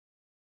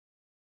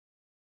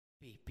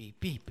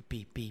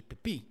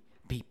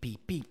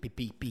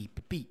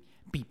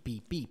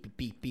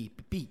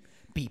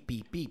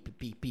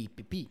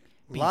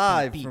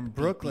Live from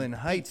Brooklyn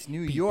Heights,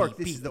 New York,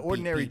 this is the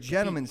Ordinary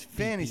Gentleman's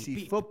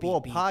Fantasy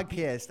Football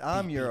Podcast.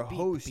 I'm your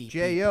host,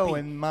 J.O.,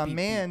 and my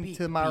man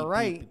to my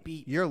right,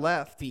 your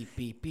left,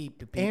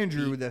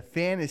 Andrew, the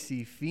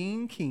Fantasy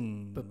Fiend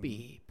King.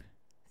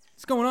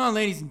 What's going on,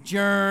 ladies and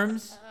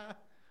germs?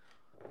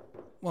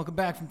 Welcome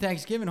back from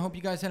Thanksgiving. Hope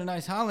you guys had a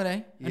nice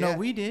holiday. I know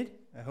we did.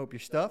 I hope you're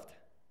stuffed.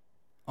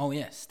 Oh,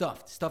 yeah,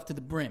 stuffed to the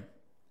brim.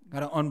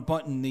 Got to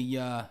unbutton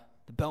the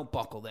belt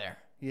buckle there.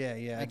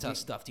 Yeah. That's how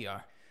stuffed you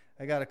are.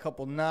 I got a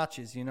couple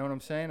notches, you know what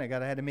I'm saying? I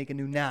had to make a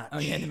new notch. Oh,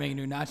 you had to make a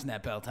new notch in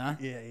that belt, huh?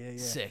 Yeah.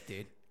 Sick,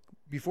 dude.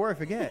 Before I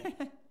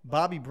forget,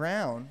 Bobby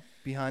Brown,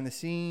 behind the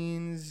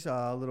scenes,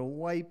 a little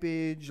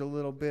wipeage, a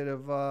little bit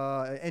of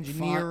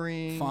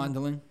engineering.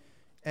 Fondling.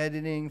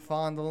 Editing,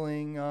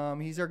 fondling.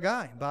 He's our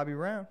guy, Bobby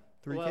Brown,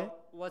 3K. Well,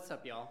 what's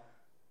up, y'all?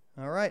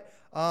 All right.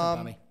 What's up,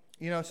 Bobby?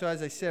 So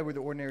as I said, we're the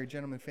Ordinary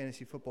Gentleman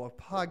Fantasy Football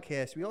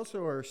Podcast. We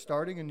also are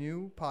starting a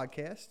new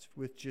podcast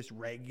with just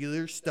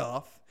regular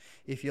stuff.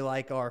 If you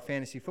like our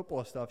fantasy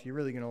football stuff, you're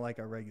really going to like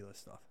our regular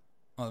stuff.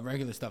 Oh, the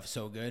regular stuff is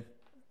so good.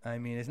 I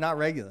mean, it's not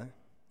regular.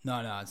 No,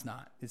 it's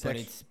not.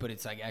 But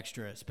it's like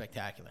extra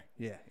spectacular.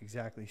 Yeah,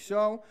 exactly.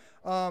 So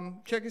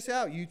check us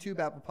out. YouTube,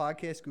 Apple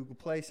Podcasts, Google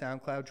Play,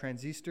 SoundCloud,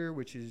 Transistor,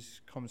 which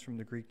comes from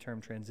the Greek term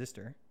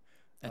transistor.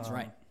 That's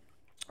right.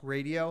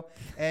 Radio.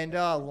 And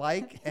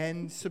like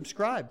and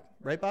subscribe.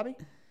 Right, Bobby?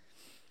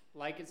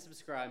 Like and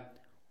subscribe.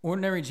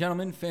 Ordinary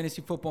Gentleman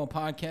Fantasy Football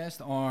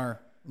Podcast.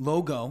 Our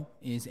logo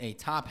is a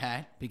top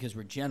hat because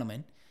we're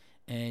gentlemen.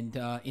 And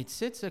it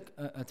sits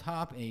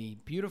atop a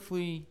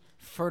beautifully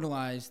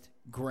fertilized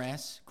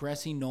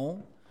grassy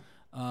knoll.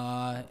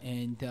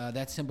 And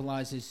that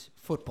symbolizes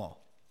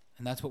football.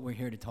 And that's what we're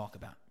here to talk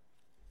about.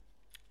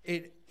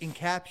 It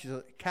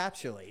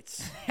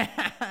encapsulates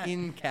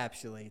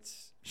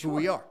who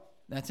we are.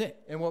 That's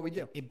it. And what we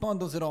do. It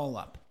bundles it all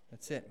up.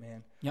 That's it,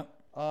 man. Yep.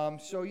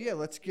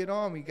 Let's get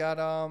on. We got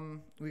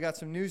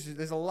some news.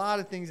 There's a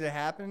lot of things that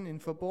happen in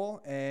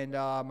football, and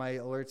my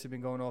alerts have been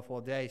going off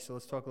all day. So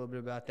let's talk a little bit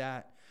about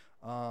that.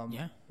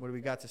 What do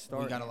we got to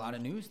start? We got a lot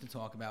of news to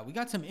talk about. We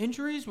got some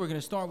injuries. We're going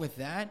to start with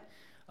that.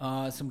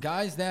 Some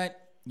guys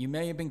that you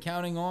may have been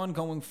counting on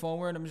going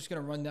forward. I'm just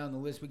going to run down the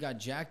list. We got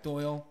Jack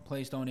Doyle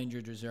placed on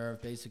injured reserve,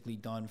 basically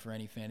done for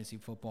any fantasy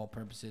football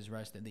purposes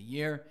rest of the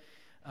year.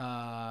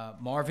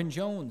 Marvin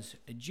Jones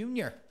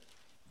Jr.,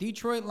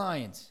 Detroit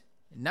Lions,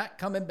 not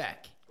coming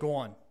back.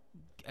 Gone.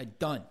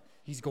 Done.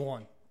 He's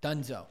gone.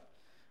 Dunzo.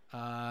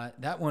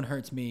 That one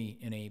hurts me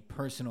in a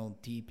personal,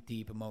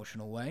 deep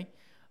emotional way.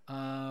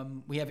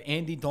 We have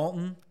Andy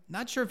Dalton.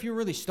 Not sure if you're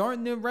really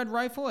starting the Red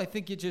Rifle. I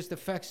think it just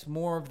affects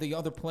more of the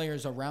other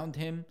players around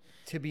him.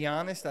 To be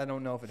honest, I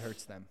don't know if it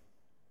hurts them.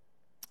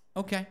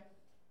 Okay.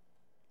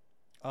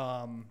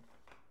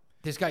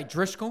 This guy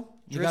Driscoll.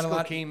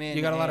 Came in.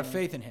 You got a lot of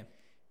faith in him.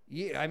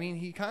 Yeah, I mean,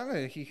 he kind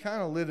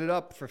of lit it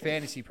up for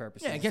fantasy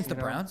purposes. Yeah, against the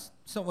Browns.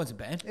 So it wasn't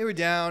bad. They were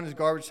down. It was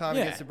garbage time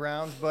against the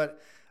Browns,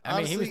 but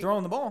honestly, he was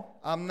throwing the ball.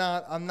 I'm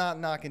not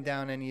knocking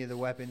down any of the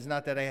weapons.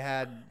 Not that I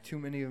had too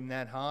many of them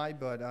that high,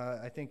 but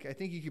I think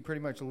you could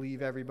pretty much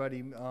leave everybody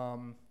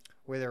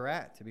where they're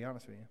at. To be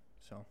honest with you,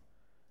 so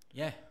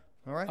yeah.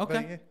 All right.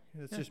 Okay.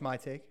 That's just my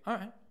take. All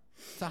right.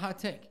 It's a hot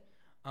take.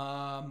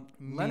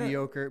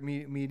 Mediocre,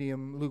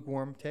 medium,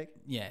 lukewarm take.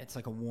 Yeah, it's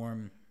like a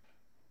warm,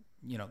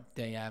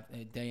 day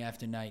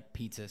after night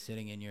pizza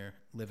sitting in your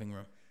living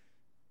room.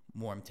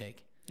 Warm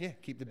take. Yeah,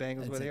 keep the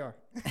Bengals where they are.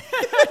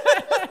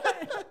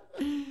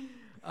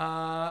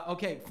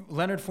 Okay,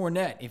 Leonard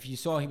Fournette. If you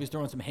saw, he was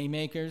throwing some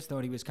haymakers.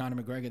 Thought he was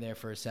Conor McGregor there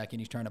for a second.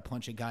 He's trying to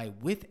punch a guy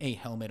with a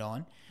helmet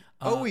on.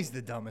 Always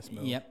the dumbest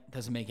move. Yep,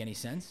 doesn't make any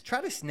sense.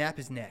 Try to snap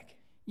his neck.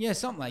 Yeah,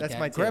 something like That's that.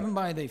 my take. Grab him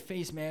by the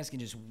face mask and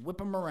just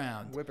whip him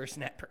around.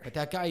 Whippersnapper. But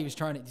that guy he was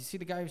trying to... Did you see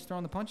the guy who was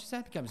throwing the punches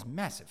at? The guy was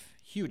massive.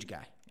 Huge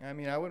guy. I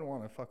mean, I wouldn't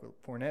want to fuck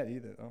with Fournette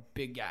either, though.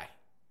 Big guy.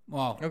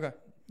 Well, okay.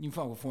 You can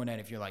fuck with Fournette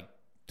if you're like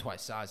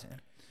twice size him.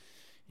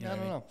 I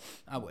don't know.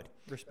 I would.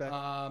 Respect.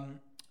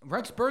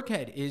 Rex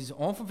Burkhead is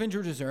off of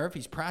injured reserve.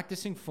 He's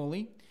practicing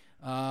fully.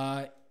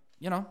 That's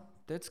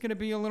going to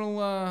be a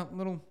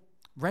little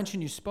wrench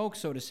in your spoke,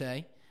 so to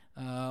say,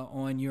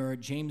 on your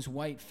James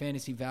White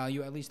fantasy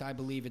value. At least I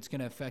believe it's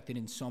going to affect it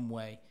in some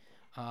way.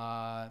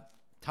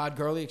 Todd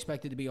Gurley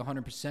expected to be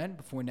 100%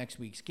 before next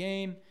week's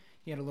game.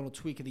 He had a little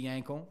tweak of the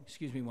ankle.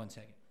 Excuse me 1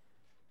 second.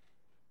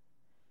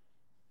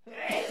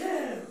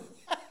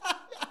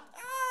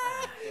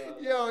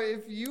 Yo,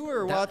 if you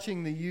were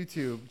watching the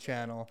YouTube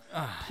channel,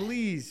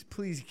 please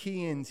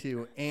key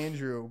into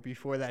Andrew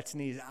before that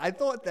sneeze. I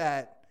thought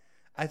that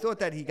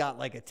he got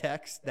like a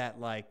text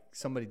that like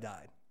somebody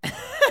died.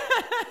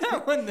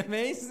 Went the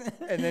mace.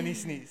 And then he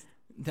sneezed.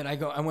 Then I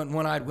went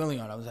one-eyed Willie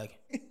on. I was like,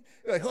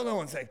 hold on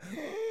 1 second.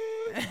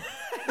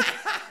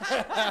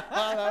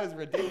 That was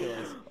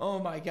ridiculous. Oh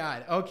my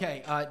God.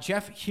 Okay.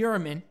 Jeff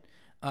Heuerman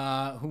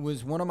who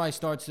was one of my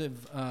starts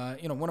of,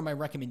 one of my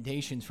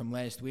recommendations from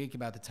last week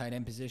about the tight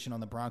end position on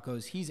the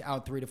Broncos. He's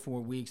out 3 to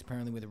 4 weeks,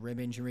 apparently with a rib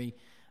injury.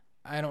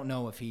 I don't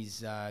know if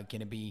he's going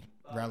to be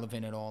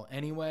relevant at all.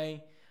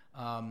 Anyway,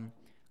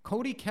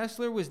 Cody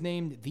Kessler was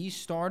named the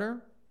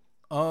starter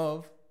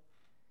of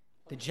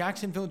the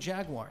Jacksonville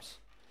Jaguars.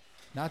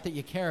 Not that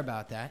you care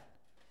about that.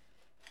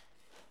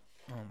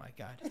 Oh, my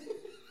God.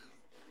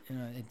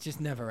 It just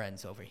never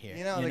ends over here.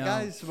 The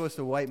guy's supposed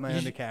to wipe my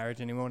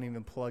undercarriage, and he won't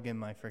even plug in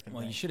my freaking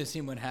Well, thing. you should have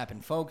seen what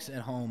happened. Folks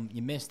at home,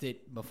 you missed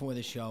it before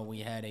the show. We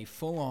had a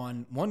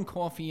full-on 1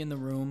 coffee in the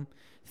room,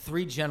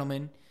 3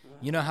 gentlemen.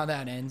 You know how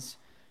that ends.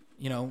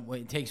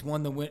 It takes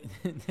one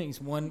it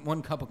takes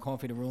one cup of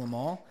coffee to rule them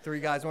all. 3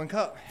 guys, 1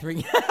 cup.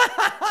 3.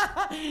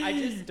 I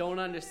just don't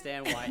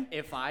understand why,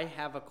 if I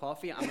have a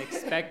coffee, I'm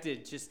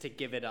expected just to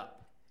give it up.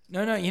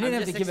 No, you didn't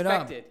have to give it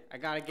up. I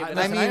got to give it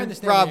Listen, up. I mean,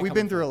 understand where Rob, you're we've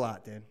been coming through a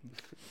lot, dude.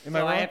 Am I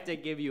So wrong? I have to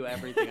give you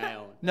everything I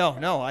own.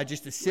 No, I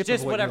just a sip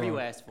Just of what whatever you you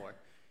own. asked for.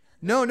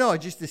 No,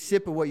 just a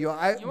sip of what you own.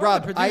 You are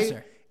Rob, the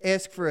producer. I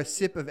ask for a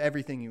sip of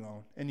everything you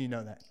own, and you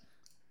know that.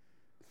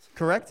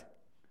 Correct?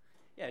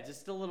 Yeah,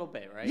 just a little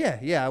bit, right?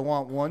 Yeah. I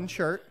want 1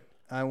 shirt.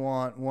 I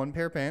want 1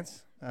 pair of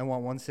pants. I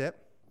want 1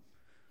 sip.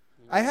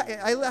 I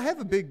have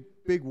a big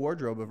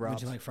wardrobe of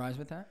Rob's. Would you like fries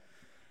with that?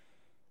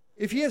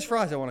 If he has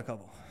fries, I want a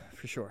couple,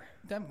 for sure.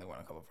 Definitely want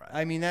a couple of fries.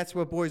 I mean, that's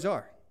what boys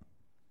are,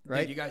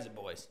 right? Dude, you guys are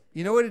boys.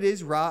 You know what it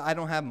is, Rob? I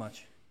don't have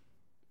much.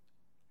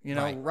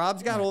 Right.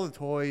 Rob's got all the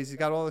toys. He's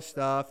got all the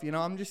stuff.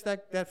 I'm just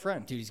that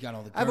friend. Dude, he's got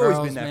all the girls, I've always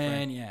been that man.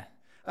 friend. Yeah.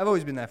 I've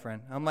always been that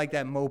friend. I'm like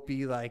that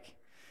mopey,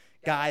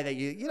 guy that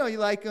you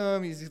like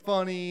him. He's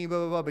funny, blah,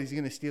 blah, blah, but he's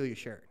going to steal your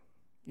shirt.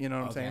 You know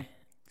what I'm saying?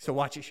 So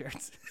watch your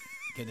shirts.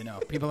 Good to know.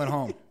 People at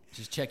home,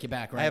 just check your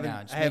back right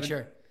now. Just make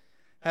sure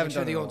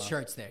the old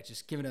shirt's there.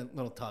 Just give it a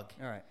little tug.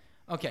 All right.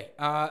 Okay,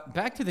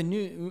 back to the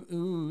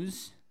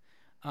news.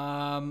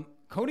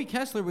 Cody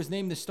Kessler was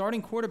named the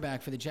starting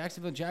quarterback for the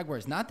Jacksonville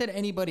Jaguars. Not that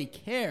anybody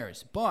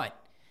cares, but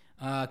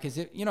because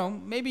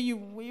maybe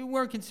you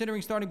were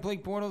considering starting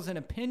Blake Bortles in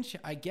a pinch,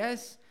 I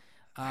guess.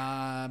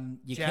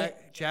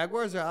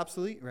 Jaguars are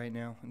obsolete right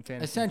now in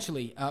fantasy.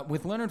 Essentially,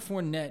 with Leonard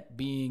Fournette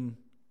being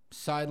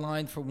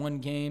sidelined for 1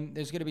 game,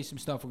 there's going to be some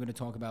stuff we're going to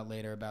talk about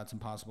later about some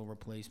possible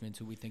replacements,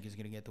 who we think is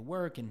going to get to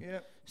work, and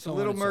it's a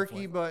little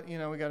murky, but we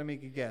got to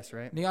make a guess,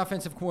 right? The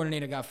offensive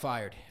coordinator got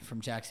fired from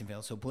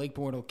Jacksonville, so Blake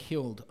Bortles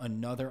killed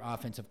another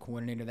offensive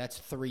coordinator. That's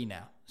 3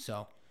 now.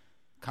 So,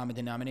 common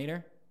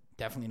denominator,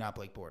 definitely not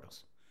Blake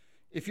Bortles.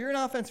 If you're an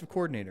offensive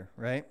coordinator,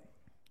 right,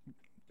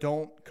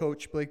 don't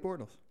coach Blake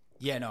Bortles.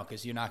 Yeah, no,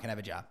 because you're not going to have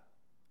a job.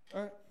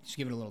 All right. Just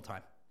give it a little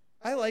time.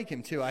 I like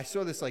him too. I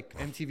saw this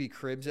MTV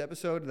Cribs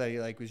episode that he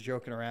was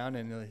joking around,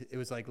 and it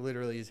was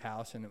literally his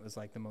house, and it was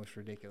the most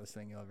ridiculous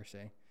thing you'll ever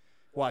see.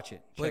 Watch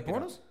it. Blake Check it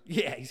out. Bortles?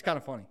 Yeah, he's kind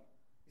of funny.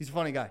 He's a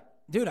funny guy.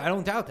 Dude, I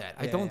don't doubt that.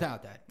 I Yeah, don't yeah.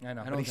 doubt that. I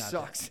know, I but don't he doubt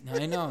sucks.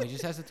 That. I know. He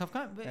just has a tough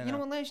time. But I you know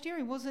know. what? Last year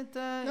he wasn't.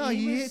 No,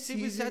 he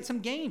was at some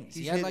games.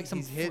 He had some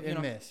he's hit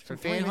and miss. For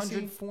some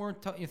fantasy,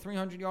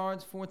 300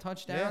 yards, 4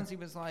 touchdowns. Yeah. He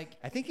was like.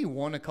 I think he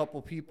won a couple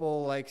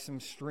people some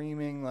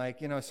streaming,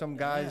 some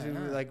guys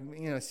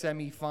who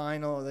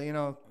semi-final.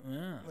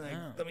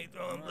 Let me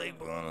throw in Blake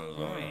Bortles.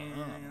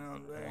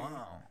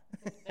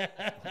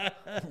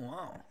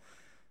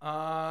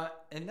 Wow.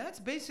 And that's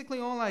basically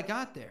all I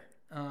got there.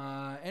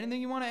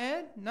 Anything you want to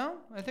add? No,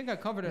 I think I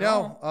covered it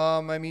No,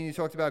 all. you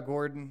talked about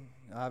Gordon.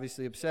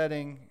 Obviously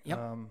upsetting. Yep.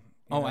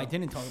 I I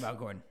didn't talk about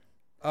Gordon.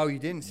 Oh, you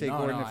didn't say No,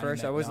 Gordon no, at I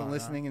first. didn't. I wasn't No.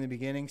 listening in the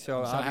beginning,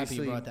 so I'm so happy you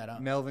obviously brought that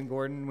up. Melvin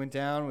Gordon went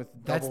down with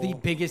That's the double.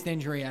 biggest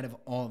injury out of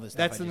all of this.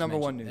 That's the number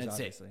one news, That's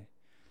obviously.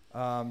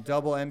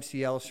 Double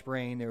MCL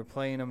sprain. They were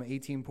playing him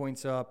 18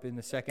 points up in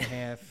the second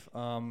half.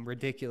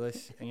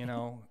 Ridiculous.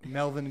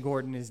 Melvin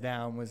Gordon is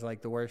down was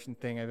the worst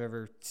thing I've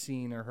ever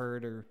seen or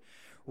heard or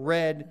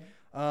read.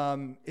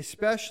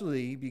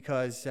 Especially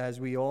because, as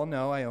we all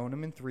know, I own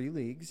him in 3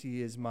 leagues.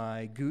 He is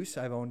my goose.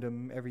 I've owned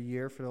him every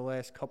year for the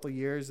last couple of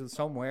years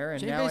somewhere.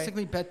 And Jay now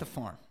basically bet the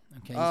farm.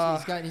 Okay,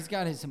 he's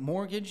got his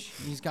mortgage,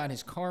 he's got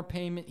his car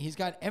payment, he's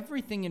got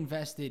everything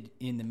invested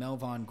in the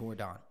Melvin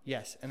Gordon.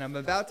 Yes, and I'm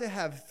about to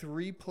have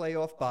 3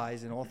 playoff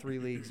buys in all 3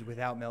 leagues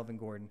without Melvin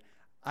Gordon.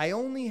 I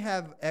only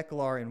have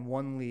Ekeler in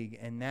 1 league,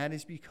 and that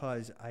is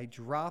because I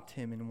dropped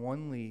him in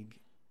 1 league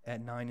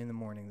at 9 in the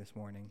morning this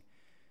morning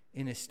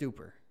in a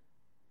stupor.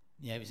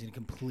 Yeah, he was in a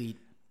complete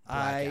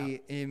blackout.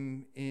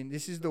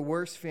 This is the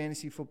worst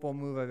fantasy football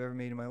move I've ever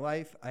made in my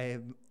life. I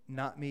have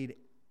not made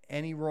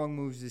any wrong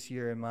moves this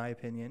year, in my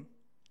opinion.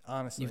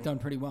 Honestly, You've done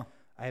pretty well.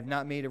 I have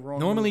not made a wrong.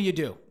 Normally move. you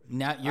do.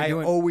 Now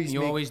you always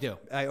do.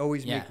 I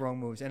always make wrong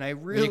moves, and I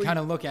really you kind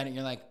of look at it and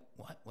you're like,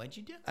 "What? What'd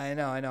you do?" I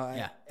know.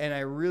 Yeah. And I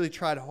really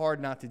tried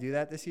hard not to do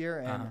that this year.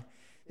 And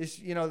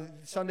this,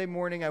 Sunday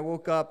morning I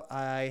woke up.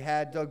 I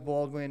had Doug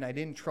Baldwin. I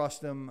didn't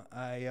trust him.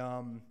 I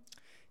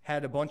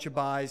had a bunch of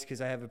buys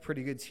because I have a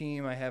pretty good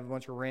team. I have a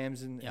bunch of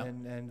Rams and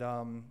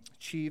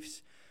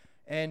Chiefs.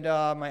 And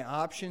my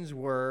options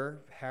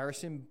were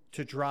Harrison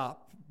to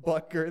drop,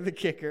 Butker the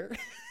kicker.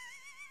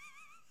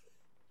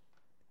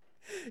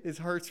 It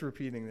hurts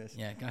repeating this.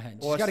 Yeah, go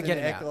ahead. Just got to get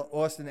it out.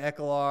 Austin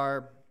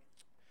Ekeler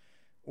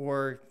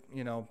or,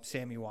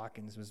 Sammy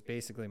Watkins was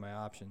basically my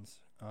options.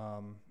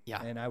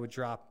 Yeah. And I would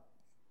drop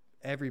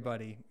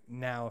everybody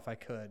now if I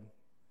could,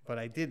 but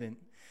I didn't.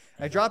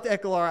 I dropped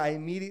Ekeler. I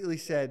immediately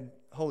said,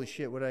 holy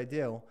shit, what did I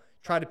do?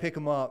 Tried to pick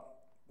him up.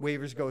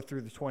 Waivers go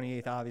through the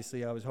 28th,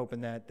 obviously. I was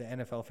hoping that the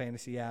NFL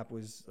Fantasy app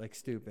was,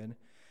 stupid.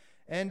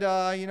 And,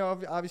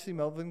 obviously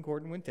Melvin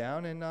Gordon went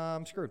down, and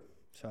I'm screwed.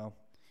 So,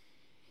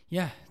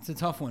 yeah, it's a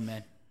tough one,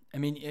 man. I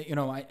mean,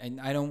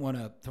 I don't want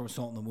to throw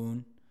salt in the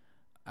wound.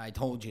 I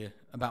told you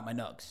about my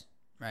nugs,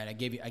 right? I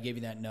gave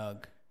you that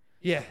nug.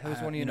 Yeah, it was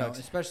one of your nugs.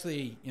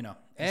 Especially,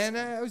 And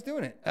I was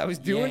doing it. I was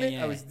doing it.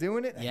 Yeah. I was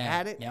doing it. Yeah, I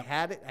had it. yep. I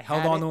had it. I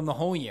held on to him the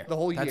whole year. The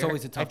whole year. That's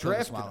always a tough pill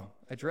to swallow.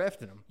 I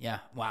drafted him. Yeah.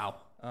 Wow.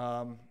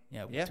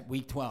 Yeah.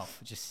 Week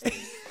 12. Just.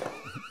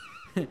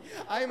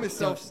 I'm a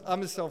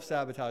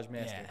self-sabotage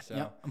master. Yeah, so.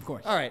 yep, of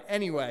course. All right.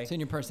 Anyway, it's in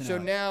your personality.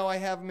 So now I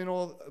have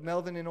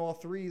Melvin in all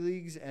 3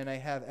 leagues, and I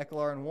have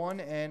Ekeler in 1,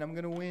 and I'm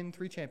gonna win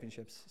 3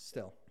 championships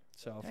still.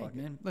 So hey, fuck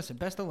man. it. Listen,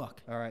 best of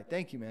luck. All right.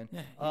 Thank you, man.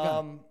 Yeah. You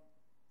got it.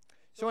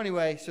 So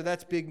anyway,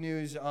 that's big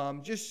news.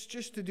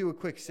 Just to do a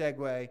quick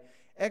segue,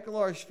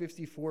 Ekeler is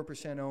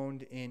 54%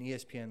 owned in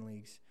ESPN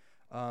leagues.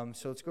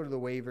 So let's go to the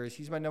waivers.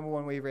 He's my number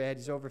 1 waiver ad.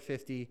 He's over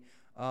 50.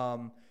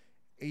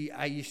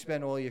 You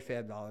spend all your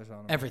fab dollars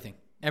on him.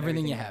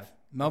 Everything you have.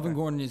 Melvin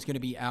Gordon is going to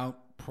be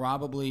out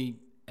probably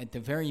at the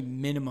very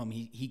minimum.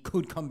 He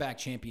could come back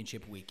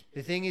championship week.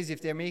 The thing is,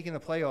 if they're making the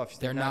playoffs,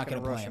 they're not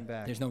going to play rush him him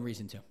back. There's no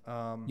reason to.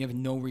 You have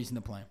no reason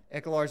to play him.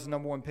 Ekeler's the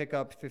number 1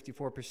 pickup,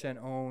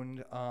 54%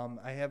 owned.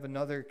 I have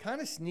another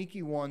kind of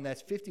sneaky one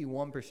that's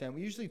 51%.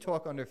 We usually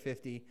talk under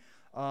 50.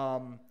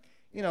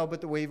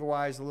 But the waiver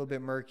wire is a little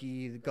bit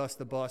murky. The Gus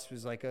the Bus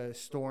was like a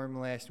storm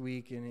last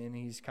week, and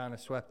he's kind of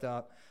swept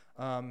up.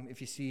 If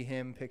you see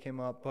him, pick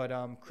him up. But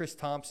Chris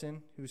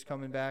Thompson, who's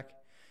coming back,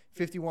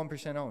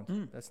 51%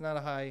 owned. That's not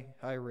a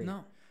high rate.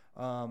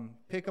 No.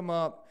 Pick him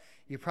up.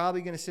 You're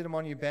probably going to sit him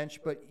on your bench,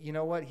 but you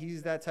know what?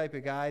 He's that type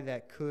of guy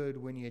that could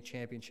win you a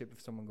championship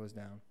if someone goes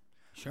down.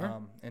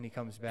 Sure. And he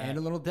comes back. And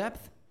a little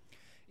depth.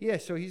 Yeah,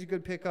 so he's a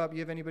good pickup. You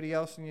have anybody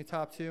else in your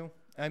top 2?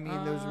 I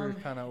mean, those were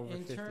kind of over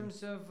 50. In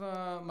terms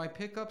of my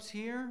pickups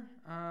here,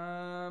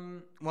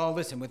 well,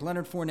 listen, with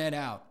Leonard Fournette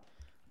out,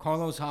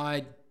 Carlos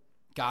Hyde,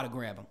 got to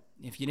grab him.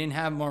 If you didn't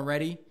have him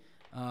already,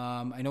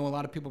 I know a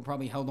lot of people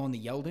probably held on to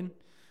Yeldon,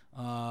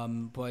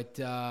 but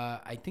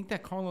I think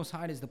that Carlos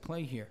Hyde is the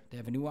play here. They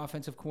have a new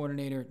offensive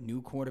coordinator,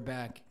 new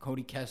quarterback.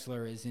 Cody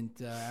Kessler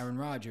isn't Aaron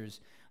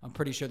Rodgers. I'm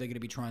pretty sure they're going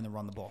to be trying to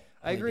run the ball.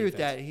 I agree with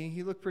that.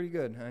 He looked pretty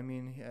good. I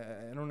mean,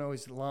 I don't know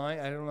his line.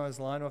 I don't know his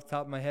line off the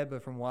top of my head,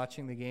 but from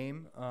watching the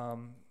game,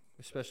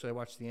 especially I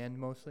watched the end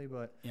mostly,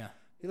 but yeah,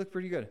 he looked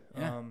pretty good.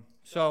 Yeah.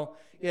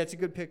 It's a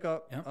good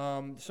pickup.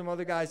 Yeah. Some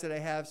other guys that I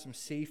have, some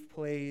safe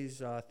plays,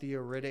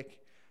 Theo Riddick,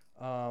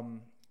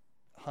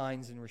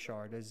 Hines, and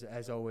Richard.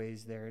 As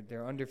always,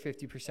 they're under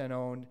 50%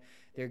 owned.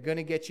 They're going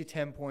to get you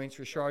 10 points.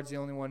 Richard's the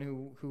only one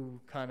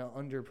who kind of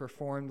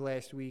underperformed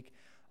last week.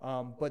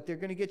 But they're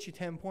going to get you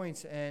 10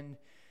 points. And,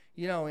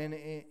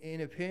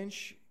 in a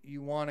pinch,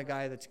 you want a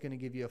guy that's going to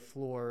give you a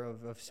floor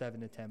of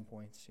 7 to 10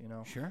 points,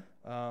 Sure.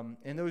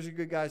 And those are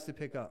good guys to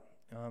pick up.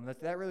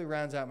 That really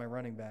rounds out my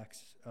running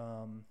backs.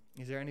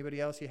 Is there anybody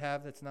else you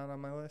have that's not on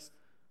my list?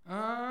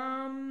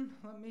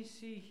 Let me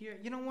see here.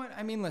 You know what?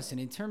 I mean, listen,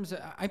 in terms of,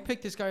 I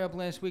picked this guy up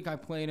last week. I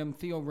played him,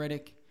 Theo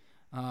Riddick.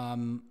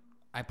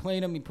 I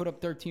played him. He put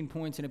up 13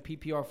 points in a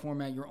PPR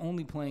format. You're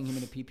only playing him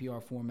in a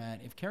PPR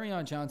format. If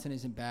Kerryon Johnson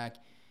isn't back,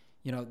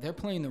 they're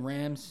playing the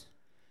Rams.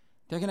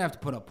 They're going to have to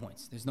put up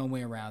points. There's no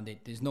way around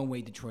it. There's no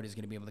way Detroit is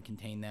going to be able to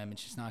contain them.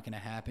 It's just not going to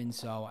happen.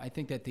 So I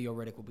think that Theo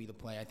Riddick will be the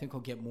play. I think he'll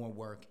get more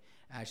work,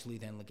 actually,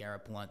 than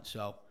LeGarrette Blount.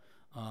 So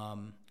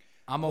I'm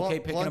okay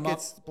picking him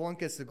up. Blount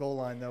gets the goal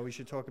line, though. We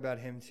should talk about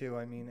him, too.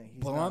 I mean,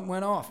 Blount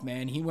went off,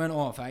 man. He went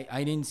off.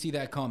 I didn't see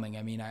that coming.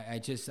 I mean, I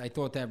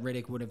thought that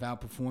Riddick would have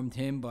outperformed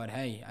him. But,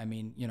 hey, I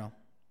mean,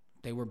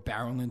 they were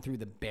barreling through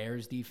the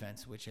Bears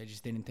defense, which I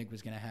just didn't think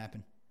was going to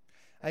happen.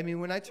 I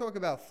mean, when I talk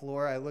about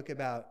floor, I look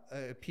about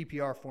a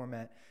PPR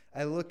format.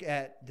 I look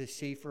at the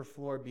safer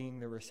floor being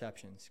the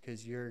receptions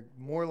because you're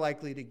more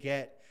likely to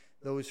get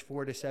those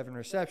 4 to 7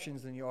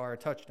 receptions than you are a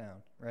touchdown,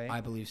 right?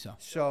 I believe so.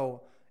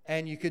 So,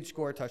 and you could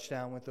score a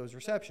touchdown with those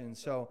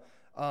receptions. So,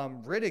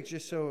 Riddick,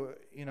 just so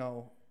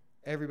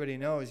everybody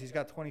knows, he's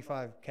got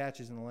 25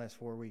 catches in the last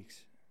 4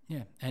 weeks.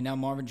 Yeah, and now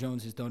Marvin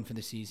Jones is done for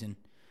the season.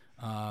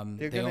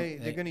 They're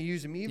gonna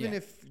use him even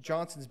if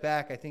Johnson's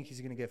back. I think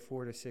he's gonna get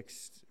 4 to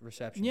 6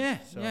 receptions. Yeah,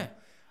 so, yeah.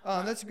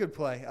 That's a good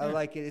play. I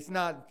like it. It's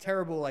not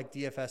terrible like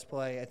DFS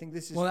play. I think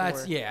this is. Well, I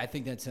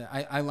think that's.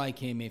 I like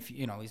him if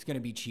he's gonna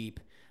be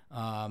cheap.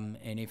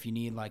 And if you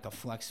need like a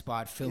flex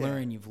spot filler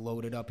and you've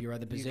loaded up your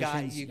other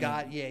positions, you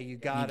got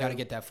to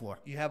get that floor.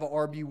 You have a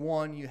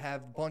RB1, you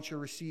have a bunch of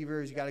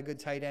receivers, you got a good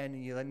tight end,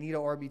 and you need a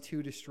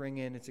RB2 to string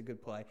in. It's a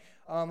good play.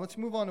 Let's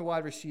move on to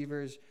wide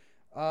receivers.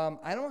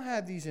 I don't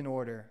have these in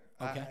order.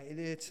 Okay.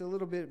 It's a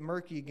little bit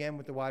murky again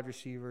with the wide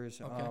receivers.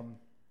 Okay.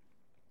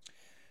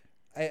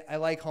 I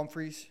like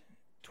Humphreys.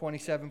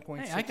 27.6%.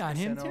 Hey, I got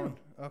him too. Owned.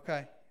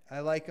 Okay. I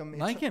like him.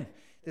 Him.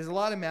 There's a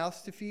lot of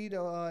mouths to feed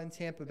in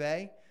Tampa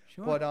Bay.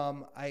 Sure. But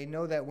I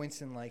know that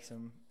Winston likes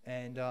him.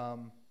 And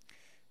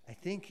I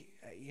think,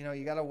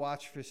 you got to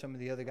watch for some of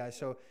the other guys.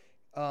 So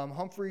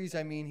Humphreys,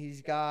 I mean,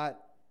 he's got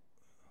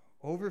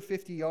over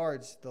 50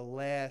 yards the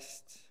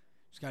last.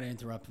 Just got to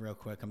interrupt real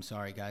quick. I'm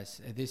sorry,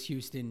 guys. This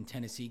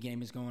Houston-Tennessee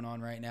game is going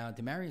on right now.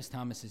 Demaryius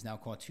Thomas has now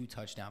caught 2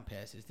 touchdown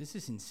passes. This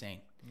is insane.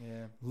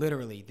 Yeah.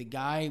 Literally, the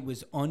guy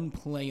was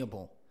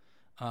unplayable,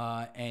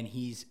 and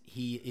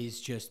he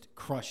is just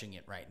crushing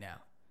it right now.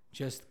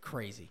 Just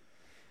crazy.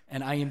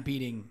 And I am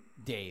beating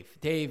Dave.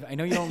 Dave, I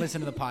know you don't listen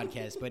to the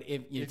podcast, but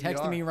if you're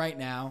texting me right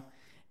now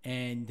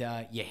and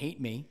you hate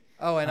me.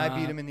 Oh, and I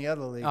beat him in the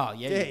other league. Oh,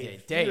 yeah, Dave, you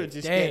did. Dave, you're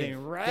just Dave,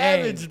 getting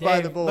ravaged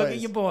by the boys. Look at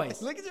your boys.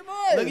 Look at your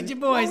boys. Look at your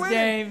boys,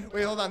 Dave.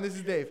 Wait, hold on. This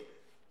is Dave.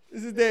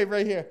 This is Dave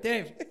right here.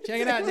 Dave,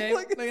 check it out, Dave.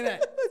 Look at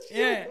that.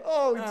 Yeah.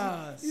 Oh,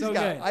 he's so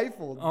got good.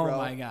 Eiffel, bro. Oh,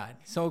 my God.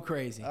 So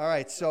crazy. All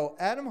right, so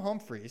Adam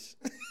Humphreys.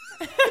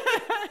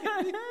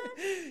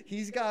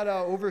 He's got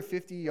over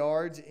 50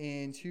 yards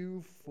in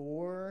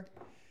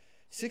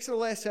 6 of the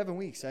last 7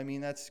 weeks. I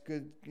mean, that's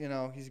good.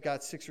 He's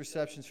got 6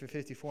 receptions for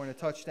 54 and a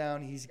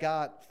touchdown. He's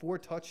got 4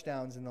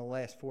 touchdowns in the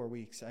last 4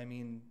 weeks. I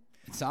mean,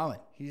 it's solid.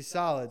 He's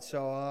solid.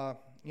 So,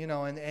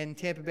 and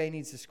Tampa Bay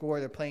needs to score.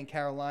 They're playing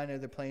Carolina.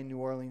 They're playing New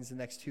Orleans the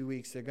next 2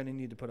 weeks. They're going to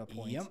need to put up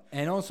points. Yep.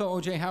 And also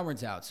O.J.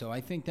 Howard's out. So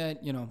I think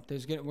that,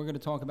 we're going to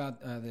talk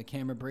about the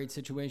Cameron Brate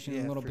situation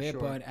in a little bit.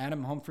 Sure. But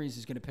Adam Humphreys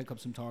is going to pick up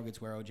some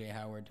targets where O.J.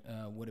 Howard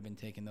would have been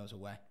taking those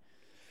away.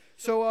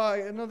 So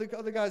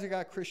other guys I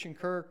got, Christian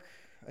Kirk.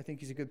 I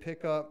think he's a good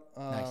pickup.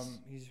 Nice.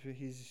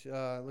 He's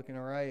looking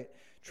all right.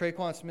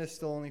 Traquan Smith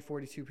still only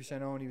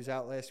 42% owned. He was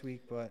out last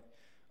week, but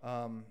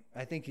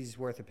I think he's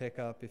worth a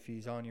pickup if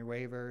he's on your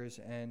waivers.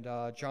 And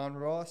John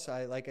Ross,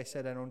 like I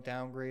said, I don't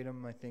downgrade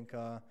him. I think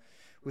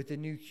with the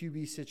new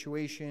QB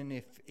situation,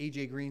 if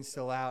A.J. Green's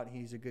still out,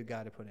 he's a good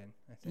guy to put in,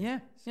 I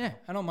think. Yeah.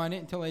 I don't mind it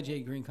until A.J.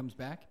 Green comes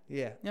back.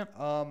 Yeah. Yep.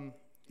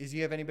 Do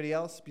you have anybody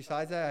else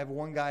besides that? I have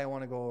one guy I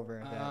want to go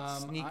over.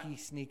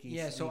 Sneaky.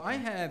 Yeah, so I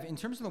have, in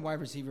terms of the wide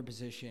receiver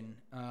position,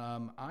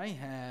 I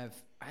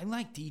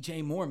like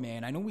DJ Moore,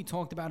 man. I know we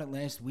talked about it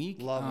last week.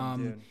 Love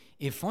him, dude.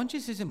 If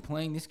Funchess isn't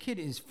playing, this kid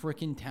is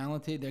freaking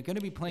talented. They're going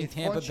to be playing if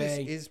Tampa Funchess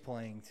Bay. Is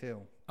playing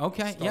too.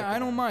 Okay, I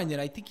don't mind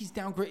it. I think he's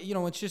down great.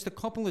 It's just a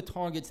couple of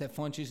targets that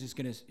Funchess is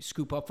going to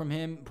scoop up from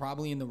him,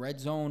 probably in the red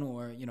zone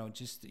or,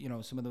 just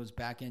some of those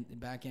back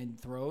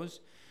end throws.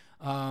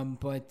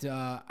 But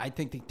I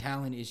think the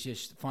talent is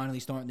just finally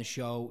starting to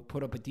show.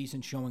 Put up a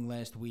decent showing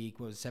last week.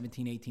 Was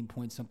 17, 18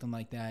 points, something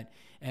like that.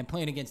 And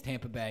playing against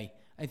Tampa Bay,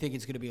 I think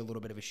it's going to be a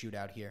little bit of a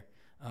shootout here.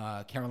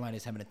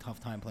 Carolina's having a tough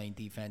time playing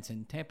defense,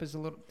 and Tampa's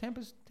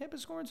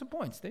scoring some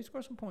points. They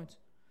score some points.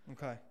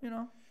 Okay.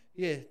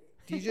 Yeah.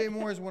 DJ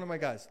Moore is one of my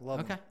guys. Love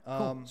him. Okay.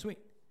 Cool. Sweet.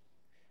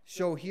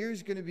 So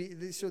here's going to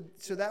be so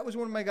that was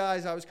one of my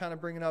guys I was kind of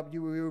bringing up. We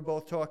were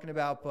both talking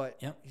about, but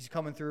he's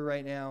coming through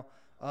right now.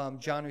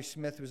 Jonnu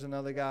Smith was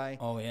another guy.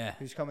 Oh, yeah.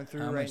 Who's coming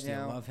through How right much do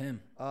now. you love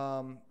him?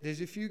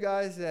 There's a few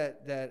guys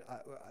that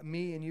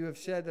me and you have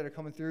said that are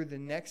coming through. The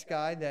next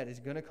guy that is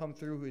going to come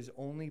through who is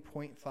only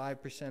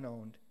 0.5%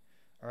 owned,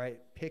 all right,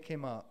 pick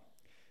him up,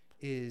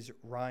 is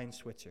Ryan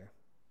Switzer.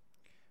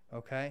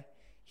 Okay?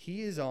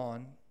 He is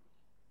on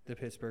the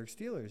Pittsburgh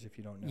Steelers, if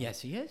you don't know.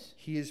 Yes, he is.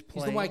 He is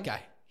playing. He's the white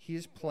guy. He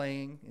is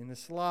playing in the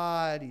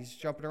slot. He's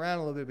jumping around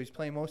a little bit, but he's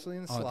playing mostly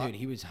in the slot. Oh, dude,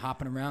 he was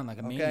hopping around like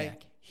a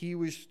maniac. He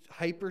was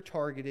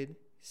hyper-targeted,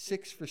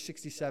 6 for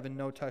 67,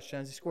 no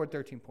touchdowns. He scored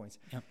 13 points.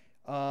 Yep.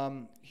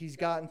 He's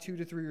gotten 2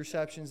 to 3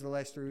 receptions the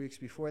last 3 weeks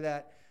before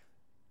that.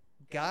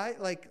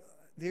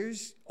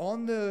 There's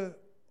on the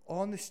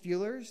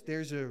Steelers,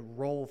 there's a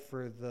role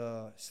for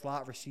the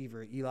slot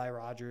receiver, Eli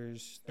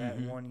Rogers, that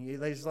one.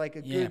 There's like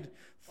a good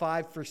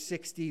 5 for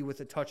 60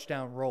 with a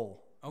touchdown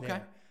role.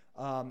 Okay.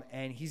 There.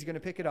 And he's going to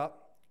pick it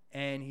up.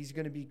 And he's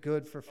going to be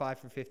good for 5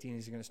 for 50, and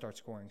he's going to start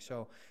scoring.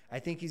 So I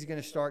think he's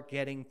going to start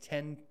getting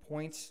 10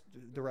 points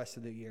the rest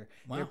of the year.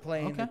 Wow. They're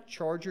playing the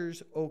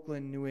Chargers,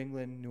 Oakland, New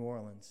England, New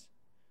Orleans.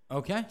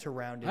 Okay. To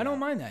round it I don't out.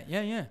 mind that.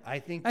 Yeah. I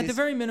think at the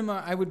very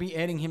minimum, I would be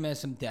adding him as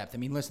some depth. I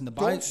mean, listen, the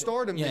buys. Don't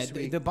start him this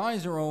week. The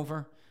buys are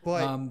over.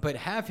 But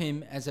have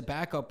him as a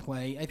backup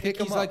play. I think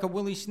he's like a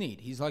Willie Snead.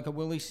 He's like a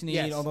Willie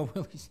Snead, although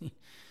Willie Snead.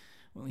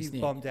 He's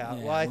bummed out.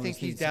 Yeah, well, I think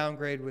he's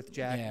downgraded with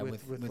Jack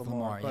with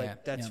Lamar,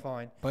 but that's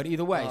fine. But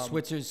either way,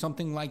 Switzer's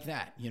something like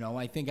that.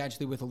 I think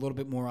actually with a little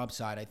bit more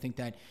upside. I think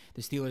that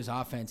the Steelers'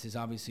 offense is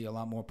obviously a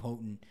lot more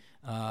potent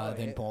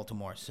than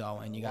Baltimore.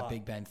 So, and you got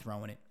Big Ben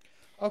throwing it.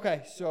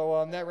 Okay,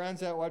 so that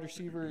rounds out wide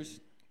receivers.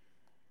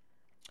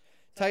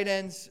 Tight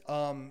ends,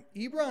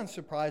 Ebron's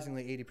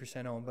surprisingly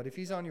 80% owned, but if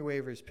he's on your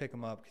waivers, pick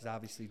him up because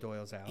obviously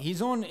Doyle's out.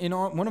 He's on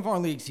one of our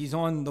leagues. He's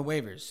on the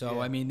waivers.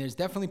 So, I mean, there's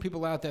definitely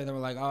people out there that were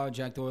like, oh,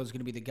 Jack Doyle's going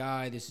to be the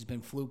guy. This has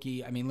been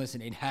fluky. I mean,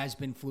 listen, it has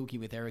been fluky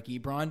with Eric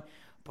Ebron,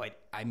 but,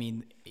 I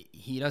mean,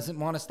 he doesn't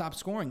want to stop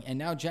scoring. And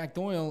now Jack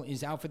Doyle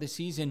is out for the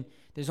season.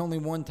 There's only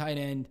one tight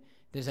end.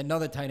 There's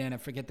another tight end. I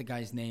forget the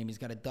guy's name. He's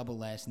got a double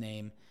last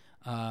name.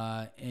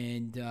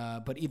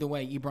 But either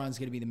way, Ebron's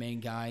going to be the main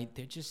guy.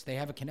 They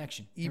have a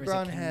connection.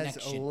 Ebron has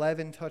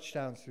 11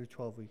 touchdowns through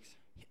 12 weeks.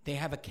 They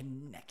have a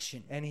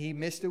connection. And he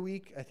missed a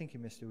week. I think he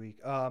missed a week.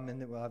 And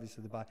then, well,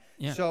 obviously the bye.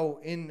 Yeah. So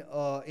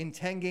in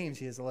 10 games,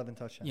 he has 11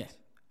 touchdowns.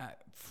 Yeah.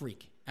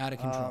 Freak. Out of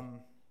control.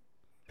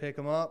 Pick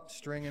him up,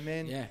 string him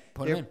in. Yeah,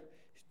 put him in.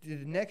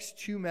 The next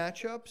two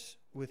matchups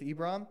with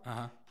Ebron,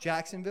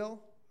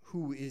 Jacksonville,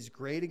 who is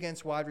great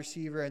against wide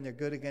receiver and they're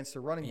good against the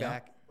running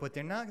back, but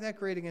they're not that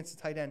great against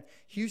the tight end.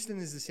 Houston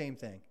is the same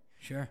thing.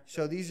 Sure.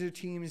 So these are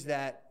teams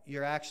that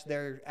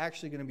they're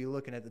actually going to be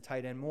looking at the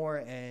tight end more,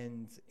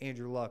 and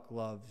Andrew Luck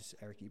loves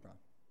Eric Ebron.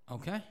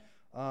 Okay.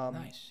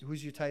 Nice.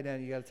 Who's your tight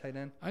end? You got a tight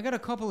end? I got a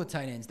couple of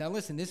tight ends. Now,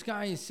 listen, this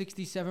guy is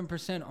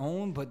 67%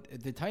 owned, but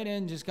the tight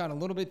end just got a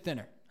little bit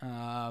thinner,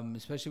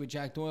 especially with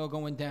Jack Doyle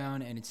going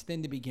down, and it's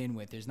thin to begin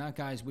with. There's not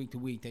guys week to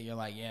week that you're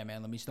like, yeah,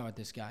 man, let me start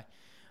this guy.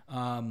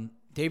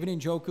 David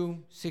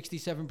Njoku,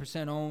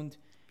 67% owned.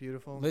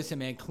 Beautiful. Listen,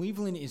 man,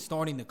 Cleveland is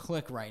starting to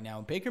click right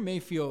now. Baker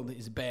Mayfield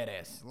is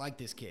badass. I like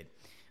this kid.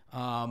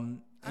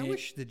 I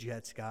wish the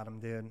Jets got him,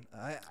 dude.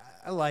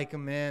 I like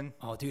him, man.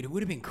 Oh, dude, it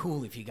would have been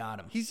cool if you got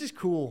him. He's just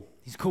cool.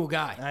 He's a cool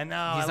guy. I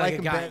know. He's I like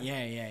him guy. better.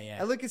 Yeah.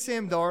 I look at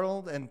Sam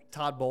Darnold and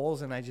Todd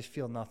Bowles, and I just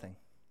feel nothing.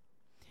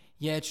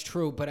 Yeah, it's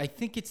true, but I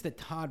think it's the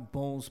Todd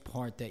Bowles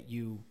part that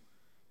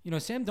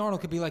Sam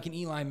Darnold could be like an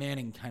Eli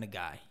Manning kind of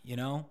guy,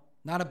 Not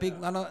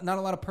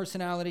a lot of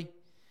personality.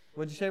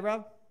 What'd you say,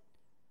 Rob?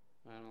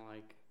 I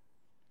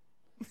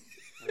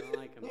don't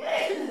like him.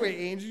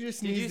 Wait, Andrew just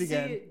sneezed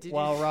again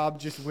while Rob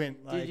just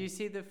went. Did you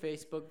see the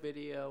Facebook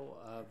video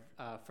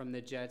of from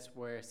the Jets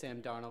where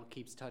Sam Darnold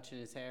keeps touching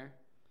his hair,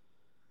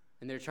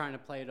 and they're trying to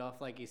play it off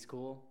like he's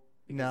cool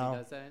because he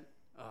does that?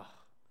 Oh,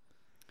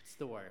 it's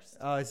the worst.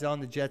 Oh, it's on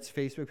the Jets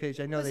Facebook page.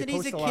 I know. Listen, they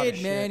post he's a lot of kid,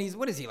 shit. man. He's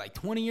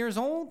 20 years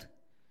old?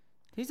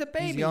 He's a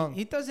baby. He's young.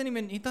 He doesn't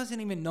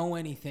even know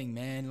anything,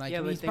 man. Like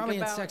he's probably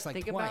had sex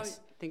like twice.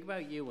 Think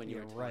about you when you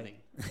were 20.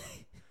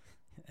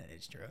 That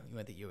is true. He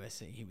went to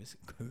USC. He was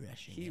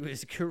crushing it. He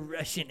was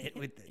crushing it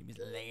with. He was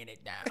laying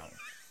it down.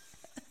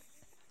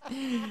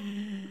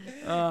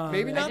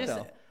 Maybe not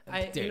though.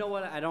 You know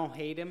what? I don't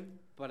hate him,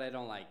 but I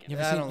don't like him. You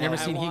ever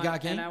seen He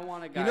Got Game? And I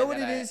want a guy You know what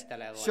it is?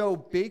 That I like. So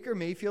Baker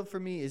Mayfield for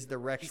me is the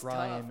Rex He's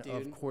Ryan tough,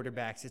 of dude.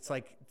 quarterbacks. It's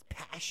like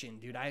passion,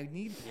 dude. I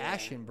need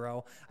passion,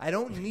 bro. I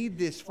don't need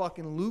this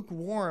fucking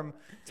lukewarm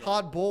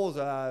Todd Bowles.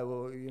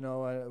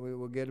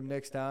 We'll get him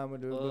next time. We'll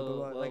do blah,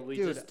 blah, blah. Like, we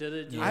dude, just did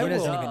it. He I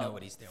doesn't will even know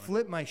what he's doing.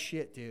 flip my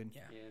shit, dude.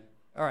 Yeah.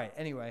 All right.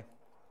 Anyway.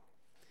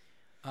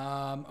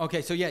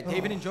 Okay, so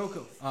David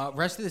Njoku.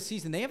 Rest of the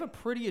season, they have a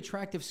pretty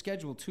attractive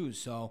schedule too.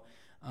 So,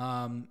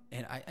 and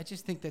I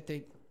just think that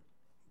they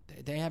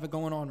have it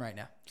going on right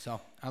now. So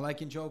I like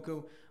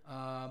Njoku.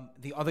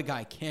 The other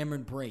guy,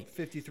 Cameron Brate.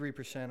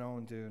 53%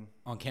 owned, dude.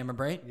 On Cameron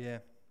Brate? Yeah.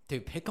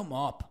 Dude, pick him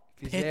up.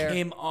 Pick there.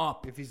 him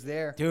up. If he's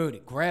there.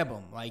 Dude, grab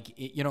him. Like,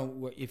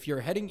 if you're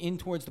heading in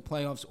towards the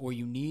playoffs or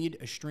you need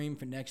a stream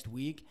for next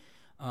week,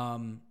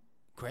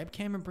 grab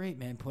Cameron Brate,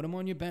 man. Put him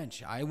on your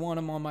bench. I want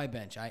him on my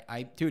bench.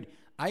 I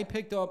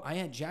picked up, I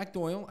had Jack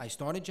Doyle. I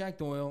started Jack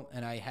Doyle,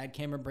 and I had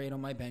Cameron Brate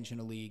on my bench in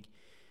a league.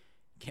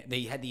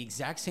 They had the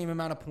exact same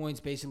amount of points,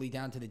 basically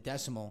down to the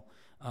decimal,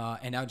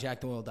 and now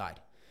Jack Doyle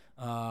died.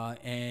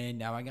 And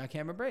now I got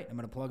Cameron Brate. I'm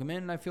going to plug him in,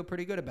 and I feel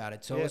pretty good about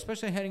it. So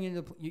especially heading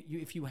into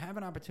if you have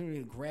an opportunity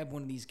to grab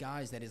one of these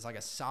guys that is like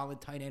a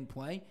solid tight end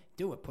play,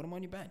 do it. Put him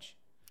on your bench.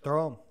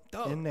 Throw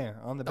him in there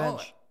on the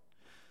bench.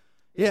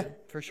 Yeah,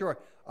 for sure.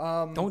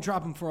 Don't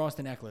drop him for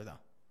Austin Eckler, though.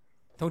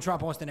 Don't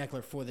drop Austin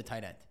Eckler for the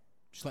tight end.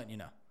 Just letting you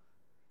know.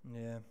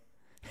 Yeah.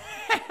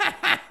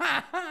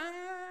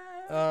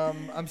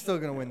 I'm still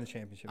going to win the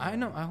championship. I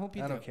know. I hope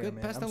you do. I don't care, Good.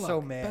 man. Best I'm of luck.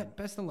 so mad.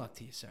 Best of luck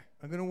to you, sir.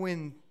 I'm going to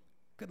win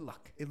Good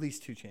luck. at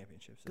least 2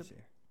 championships this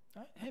year.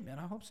 All right. Hey, man,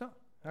 I hope so.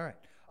 All right.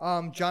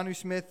 Jonnu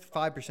Smith,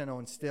 5%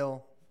 owned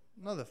still.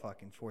 Another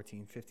fucking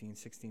 14, 15,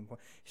 16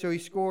 points. So he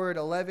scored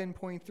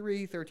 11.3,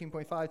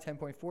 13.5,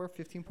 10.4,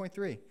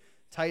 15.3.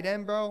 Tight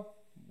end, bro.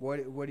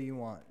 What do you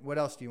want? What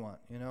else do you want,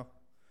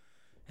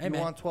 Hey, you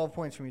man. want 12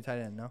 points from your tight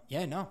end, no?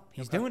 Yeah, no.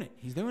 He's doing it.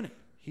 He's doing it.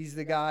 He's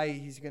the guy.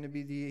 He's going to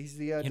be he's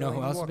the You know who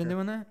Delaney else has been Walker.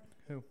 doing that?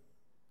 Who?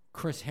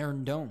 Chris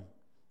Herndon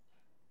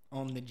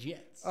on the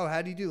Jets. Oh, how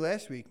did he do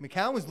last week?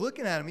 McCown was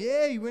looking at him.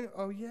 Yeah, he went.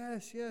 Oh,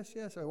 yes.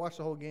 I watched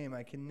the whole game.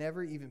 I can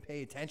never even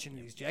pay attention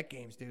to these Jet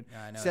games, dude.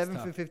 Yeah, I know, it's 7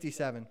 tough. for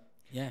 57.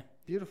 Yeah.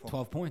 Beautiful.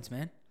 12 points,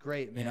 man.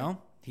 Great, man.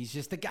 He's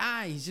just the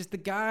guy.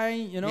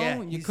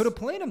 Yeah, you could have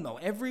played him, though,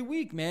 every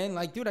week, man.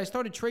 Like, dude, I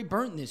started Trey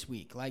Burton this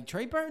week. Like,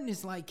 Trey Burton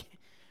is like,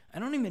 I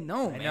don't even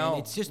know, man. know.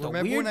 It's just Remember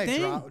a weird when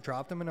thing. I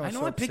dropped him and I was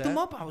know. so I picked upset? him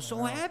up. I was so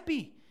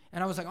happy.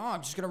 And I was like, oh,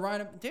 I'm just going to ride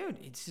him. Dude,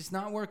 it's just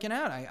not working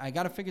out. I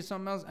got to figure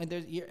something else.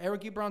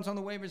 Eric Ebron's on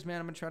the waivers, man.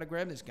 I'm going to try to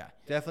grab this guy.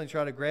 Definitely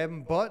try to grab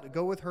him, but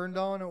go with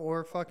Herndon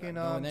or fucking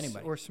Go with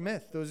anybody. or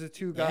Smith. Those are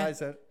 2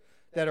 guys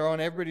that are on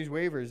everybody's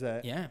waivers.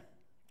 Yeah.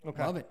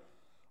 Okay. Love it.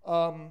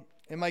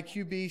 And my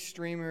QB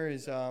streamer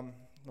is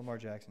Lamar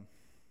Jackson.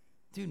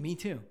 Dude, me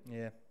too.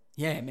 Yeah.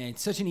 Yeah, man,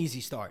 it's such an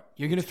easy start.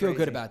 You're going to feel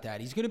good about that.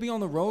 He's going to be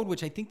on the road,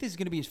 which I think this is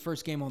going to be his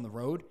first game on the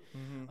road.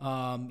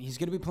 Mm-hmm. He's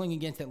going to be playing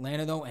against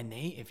Atlanta, though, and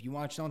if you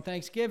watched on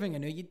Thanksgiving, I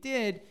know you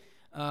did,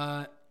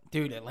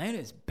 dude, Atlanta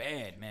is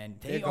bad, man.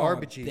 They're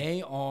garbagey.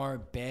 They are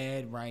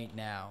bad right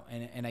now,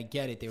 and I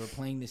get it. They were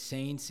playing the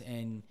Saints,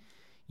 and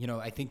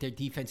I think their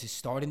defense is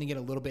starting to get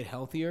a little bit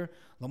healthier.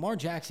 Lamar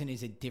Jackson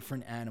is a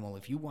different animal.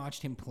 If you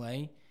watched him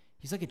play,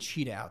 he's like a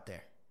cheetah out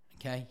there,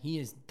 okay? He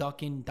is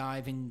ducking,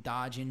 diving,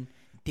 dodging,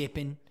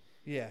 dipping.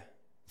 Yeah.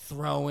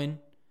 Throwing.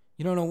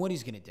 You don't know what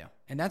he's going to do.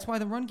 And that's why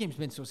the run game's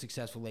been so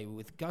successful lately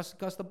with Gus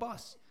the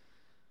Bus.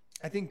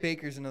 I think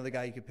Baker's another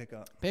guy you could pick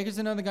up.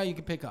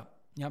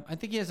 Yep. I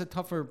think he has a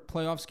tougher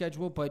playoff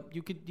schedule, but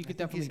you could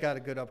definitely. He's got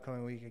a good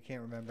upcoming week. I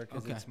can't remember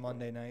because it's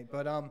Monday night.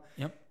 But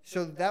yep.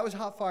 So that was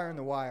Hot Fire in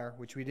the Wire,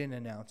 which we didn't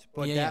announce.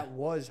 But that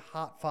was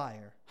Hot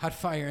Fire. Hot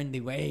Fire in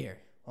the Wire.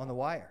 On the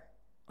Wire.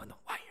 On the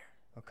Wire.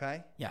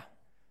 Okay. Yeah.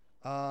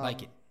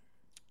 Like it.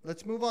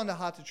 Let's move on to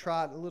Hot to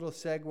Trot. A little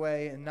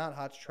segue, and not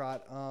Hot to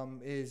Trot,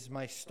 is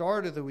my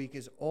start of the week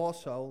is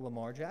also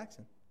Lamar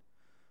Jackson.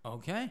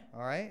 Okay.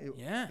 All right.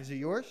 Yeah. Is it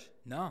yours?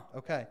 No.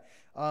 Okay.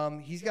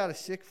 He's got a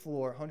sick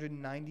floor,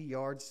 190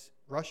 yards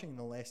rushing in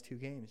the last 2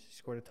 games. He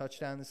scored a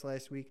touchdown this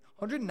last week.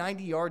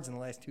 190 yards in the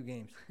last 2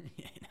 games.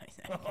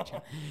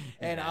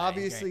 And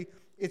obviously,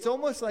 it's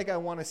almost like I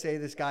want to say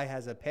this guy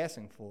has a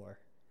passing floor.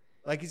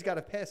 Like he's got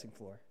a passing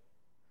floor.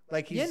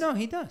 Like he's,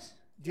 he does.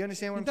 Do you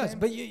understand what I'm saying?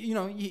 He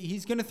does, but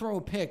he's going to throw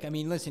a pick. I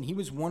mean, listen, he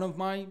was one of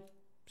my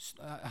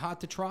hot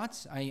to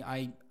trots.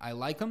 I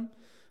like him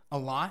a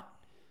lot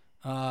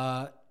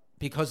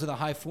because of the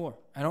high floor.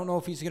 I don't know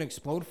if he's going to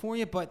explode for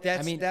you, but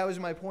that was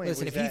my point.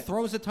 Listen, if he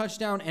throws a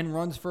touchdown and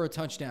runs for a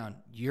touchdown,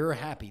 you're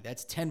happy.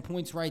 That's 10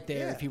 points right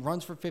there. Yeah. If he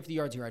runs for 50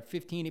 yards, you're at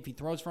 15. If he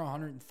throws for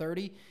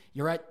 130,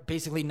 you're at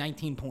basically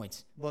 19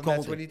 points. Well,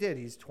 that's what he did.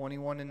 He's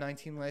 21 and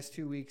 19 last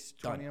 2 weeks,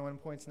 21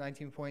 points,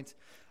 19 points.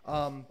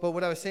 But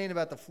what I was saying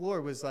about the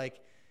floor was like,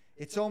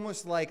 it's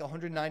almost like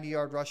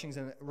 190-yard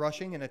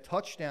rushing and a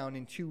touchdown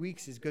in 2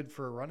 weeks is good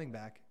for a running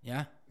back.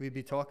 Yeah. We'd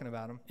be talking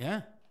about him.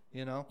 Yeah.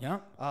 Yeah.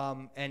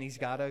 And he's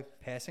got a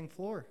passing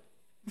floor.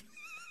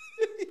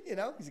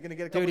 He's going to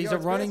get a couple Dude, he's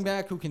yards a running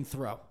back who can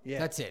throw. Yeah.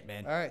 That's it,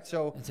 man. All right.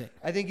 So that's it.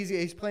 I think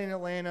he's playing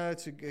Atlanta.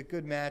 It's a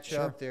good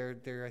matchup. Sure.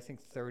 They're I think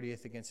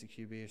 30th against the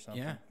QB or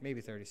something. Yeah.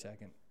 Maybe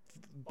 32nd.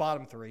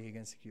 Bottom 3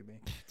 against the QB.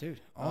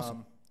 Dude,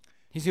 awesome.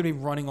 He's going to be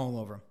running all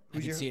over him. I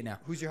can see it now.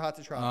 Who's your hot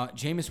to trot?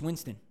 Jameis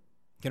Winston.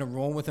 Going to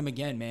roll with him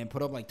again, man.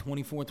 Put up like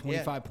 24,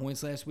 25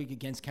 points last week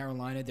against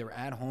Carolina. They were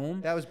at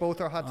home. That was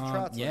both our hot to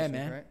trots yeah, last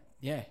man. week, right?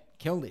 Yeah,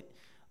 killed it.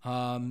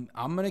 I'm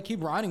going to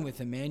keep riding with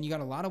him, man. You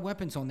got a lot of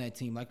weapons on that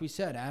team. Like we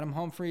said, Adam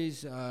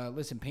Humphries.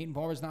 Listen, Peyton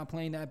Barber's not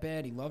playing that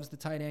bad. He loves the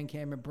tight end,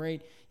 Cameron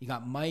Brate. You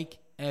got Mike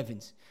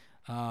Evans.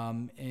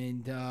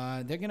 And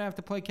they're going to have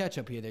to play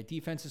catch-up here. Their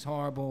defense is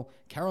horrible.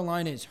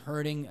 Carolina is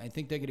hurting. I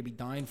think they're going to be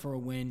dying for a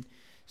win.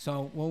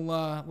 So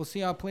we'll see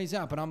how it plays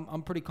out. But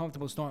I'm pretty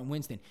comfortable starting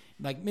Winston.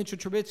 Like Mitchell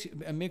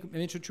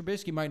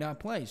Trubisky might not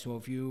play. So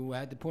if you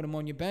had to put him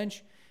on your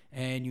bench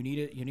and you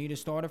need a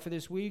starter for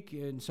this week,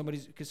 and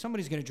somebody's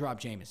going to drop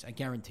Jameis, I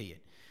guarantee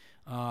it.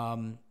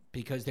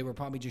 Because they were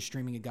probably just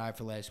streaming a guy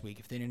for last week.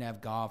 If they didn't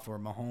have Goff or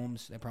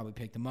Mahomes, they probably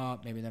picked him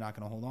up. Maybe they're not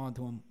going to hold on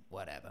to him.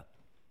 Whatever.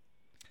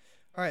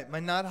 All right,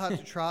 my not hot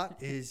to trot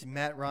is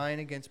Matt Ryan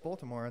against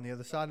Baltimore on the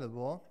other side of the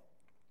ball.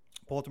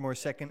 Baltimore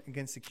second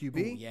against the QB.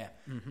 Ooh, yeah.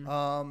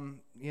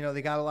 Mm-hmm.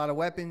 They got a lot of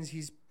weapons.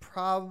 He's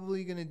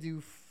probably going to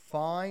do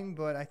fine,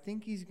 but I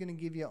think he's going to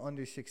give you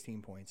under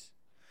 16 points.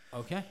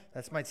 Okay.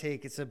 That's my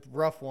take. It's a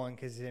rough one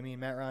because,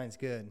 Matt Ryan's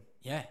good.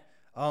 Yeah.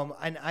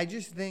 And I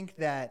just think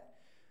that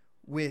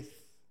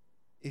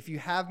if you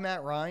have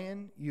Matt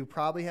Ryan, you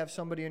probably have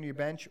somebody on your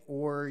bench,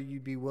 or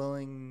you'd be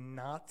willing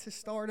not to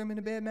start him in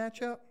a bad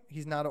matchup.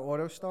 He's not an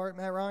auto start,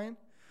 Matt Ryan,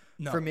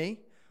 for me.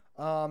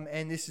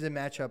 And this is a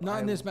matchup.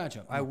 Not in this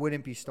matchup. I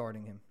wouldn't be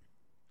starting him.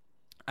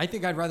 I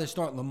think I'd rather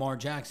start Lamar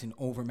Jackson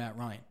over Matt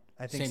Ryan.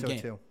 I think so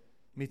too.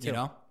 Me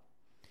too.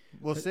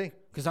 We'll see.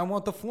 Because I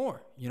want the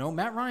floor.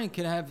 Matt Ryan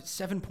could have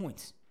 7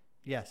 points.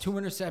 Yes. 2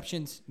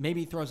 interceptions.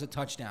 Maybe he throws a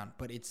touchdown,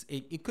 but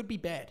it could be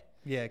bad.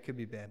 Yeah, it could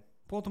be bad.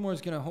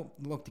 Baltimore's going to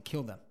look to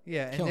kill them.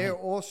 Yeah, and they're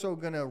also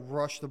going to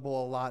rush the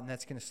ball a lot, and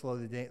that's going to slow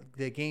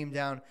the game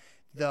down.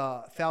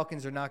 The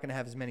Falcons are not going to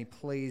have as many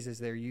plays as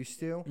they're used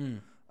to.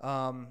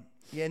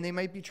 Yeah, and they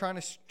might be trying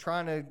to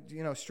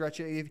stretch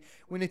it.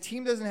 When a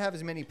team doesn't have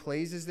as many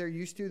plays as they're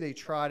used to, they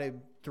try to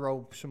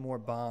throw some more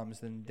bombs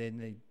than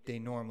they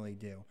normally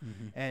do.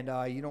 Mm-hmm.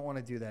 And you don't want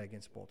to do that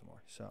against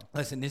Baltimore. So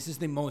listen, this is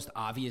the most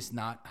obvious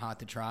not hot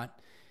to trot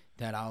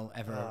that I'll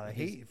ever. I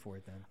hate you for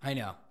it then. I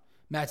know.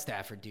 Matt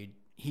Stafford, dude,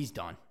 he's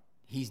done.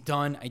 He's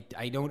done.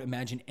 I don't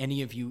imagine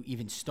any of you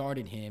even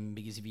started him,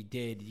 because if you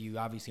did, you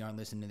obviously aren't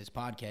listening to this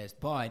podcast.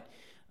 But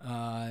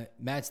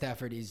Matt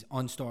Stafford is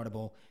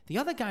unstartable. The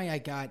other guy I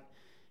got,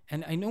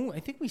 and I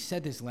think we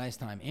said this last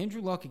time,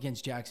 Andrew Luck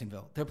against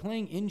Jacksonville. They're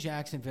playing in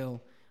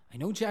Jacksonville. I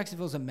know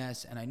Jacksonville's a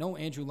mess, and I know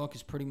Andrew Luck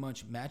is pretty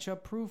much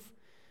matchup proof.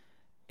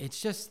 it's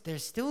just they're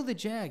still the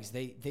Jags.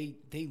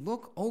 They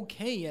look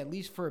okay, at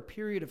least for a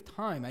period of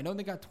time. I know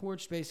they got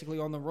torched basically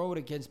on the road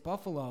against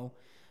Buffalo,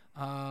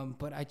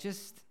 but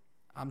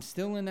I'm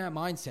still in that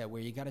mindset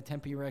where you got to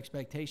temper your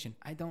expectation.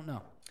 I don't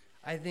know.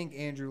 I think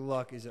Andrew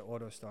Luck is an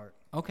auto start.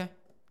 Okay,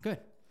 good.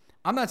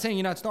 I'm not saying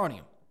you're not starting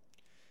him.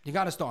 You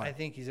got to start. I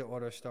think he's an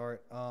auto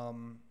start.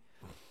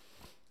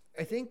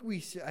 I think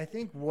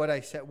what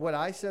I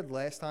said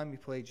last time we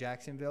played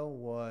Jacksonville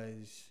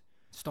was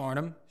start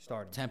him.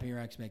 Start him. Temper your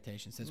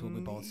expectations. That's what we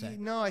both said.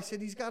 No, I said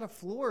he's got a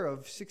floor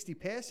of 60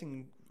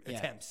 passing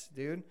attempts,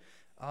 dude.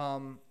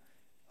 And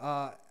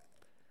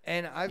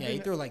he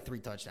threw like 3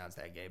 touchdowns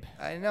that game.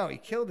 I know he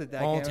killed it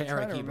that All game. to I'm Eric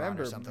trying to Ebron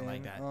remember, or something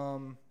like that.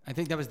 I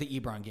think that was the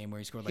Ebron game where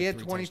he scored like 3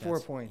 touchdowns. He had 24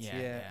 points.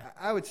 Yeah.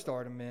 I would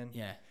start him, man.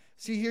 Yeah.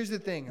 See, here's the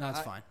thing. No,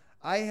 that's fine.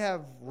 I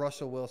have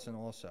Russell Wilson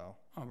also.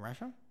 Oh,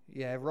 Russell?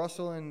 Yeah, I have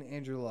Russell and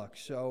Andrew Luck.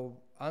 So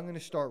I'm going to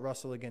start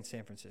Russell against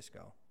San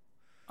Francisco.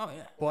 Oh,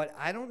 yeah. But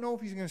I don't know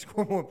if he's going to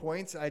score more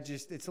points.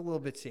 It's a little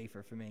bit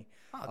safer for me.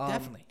 Oh,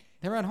 definitely.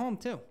 They're at home,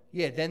 too.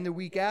 Yeah, then the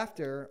week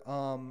after,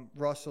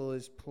 Russell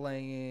is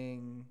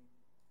playing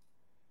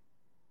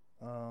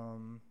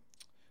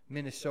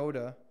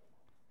Minnesota,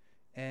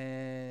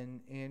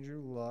 and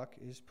Andrew Luck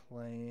is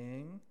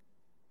playing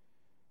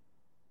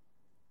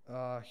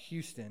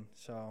Houston.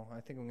 So I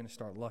think I'm going to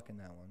start Luck in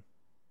that one.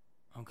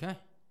 Okay.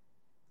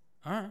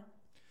 All right.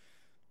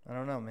 I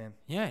don't know, man.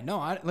 Yeah,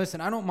 no, listen,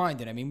 I don't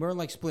mind it. I mean, we're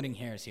like splitting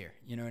hairs here.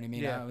 You know what I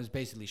mean? Yeah. I was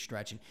basically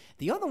stretching.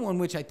 The other one,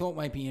 which I thought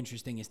might be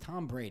interesting, is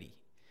Tom Brady.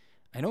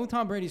 I know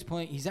Tom Brady's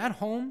playing. He's at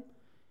home.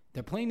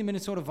 They're playing the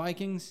Minnesota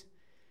Vikings.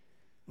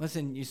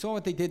 Listen, you saw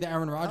what they did to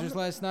Aaron Rodgers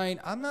last night.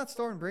 I'm not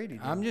starting Brady,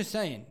 dude. I'm just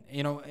saying.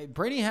 You know,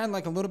 Brady had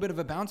like a little bit of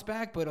a bounce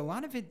back, but a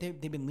lot of it,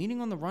 they've been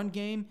leaning on the run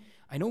game.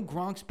 I know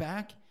Gronk's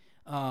back.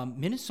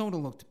 Minnesota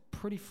looked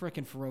pretty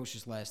freaking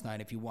ferocious last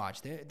night if you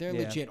watched. They're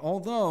legit.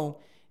 Although,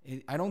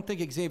 I don't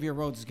think Xavier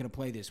Rhodes is going to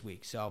play this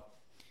week. So,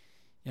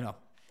 you know,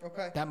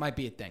 that might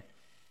be a thing.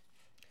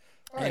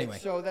 All right,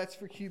 so that's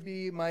for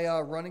QB. My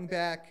running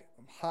back,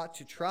 hot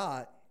to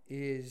trot,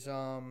 is,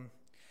 and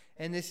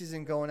this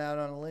isn't going out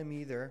on a limb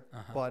either,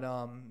 but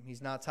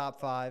he's not top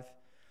 5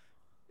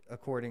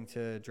 according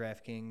to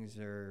DraftKings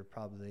or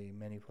probably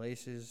many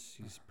places.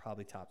 He's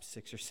probably top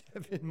 6 or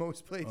 7 in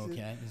most places.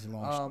 Okay,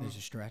 there's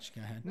a stretch.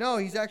 Go ahead. No,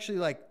 he's actually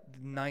like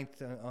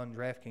 9th on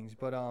DraftKings,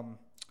 but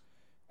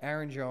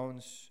Aaron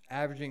Jones,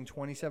 averaging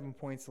 27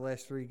 points the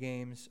last 3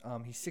 games.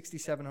 He's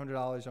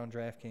 $6,700 on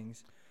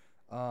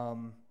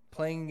DraftKings.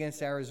 Playing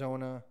against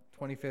Arizona,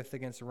 25th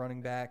against the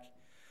running back.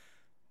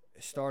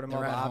 Start him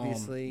up,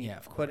 obviously. Yeah,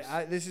 of course.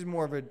 But this is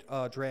more of a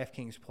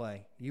DraftKings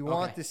play. You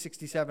want the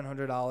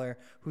 $6,700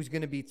 who's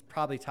going to be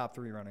probably top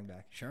 3 running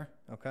back. Sure.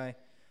 Okay?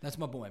 That's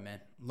my boy, man.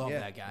 Love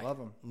that guy. Love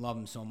him. Love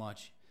him so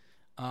much.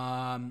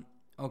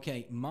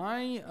 Okay,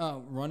 my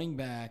running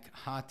back,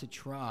 hot to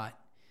trot,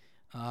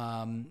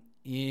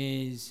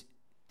 is,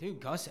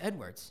 Gus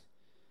Edwards.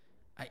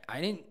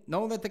 I didn't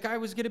know that the guy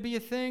was going to be a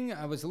thing.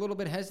 I was a little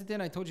bit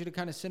hesitant. I told you to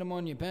kind of sit him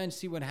on your bench,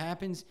 see what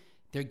happens.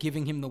 They're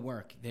giving him the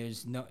work.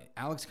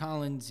 Alex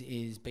Collins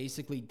is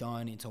basically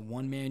done. It's a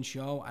one-man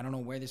show. I don't know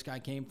where this guy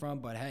came from,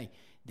 but hey,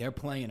 they're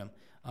playing him.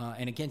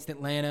 And against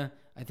Atlanta,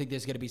 I think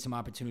there's going to be some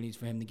opportunities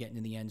for him to get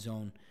into the end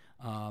zone.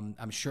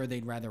 I'm sure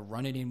they'd rather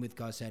run it in with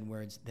Gus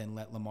Edwards than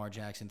let Lamar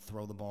Jackson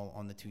throw the ball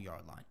on the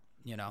 2-yard line.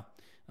 You know,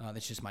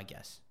 that's just my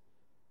guess.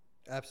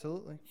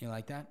 Absolutely. You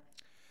like that?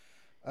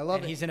 I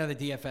love it. He's another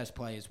DFS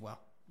play as well.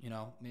 You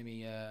know,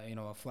 maybe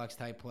a flex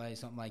type play,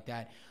 something like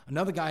that.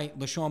 Another guy,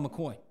 LaShawn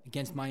McCoy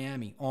against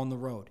Miami on the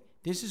road.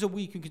 This is a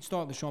week you can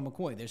start LaShawn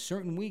McCoy. There's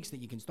certain weeks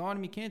that you can start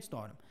him, you can't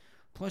start him.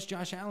 Plus,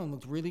 Josh Allen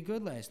looked really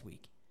good last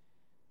week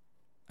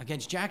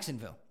against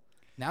Jacksonville.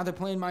 Now they're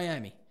playing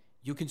Miami.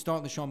 You can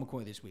start LaShawn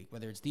McCoy this week,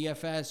 whether it's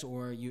DFS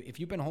or if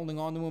you've been holding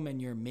on to him and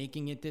you're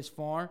making it this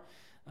far.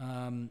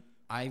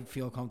 I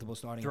feel comfortable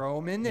starting. Throw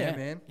him in there,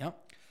 man.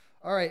 Yep.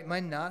 All right, my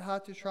not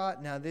hot to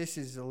trot. Now this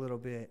is a little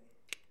bit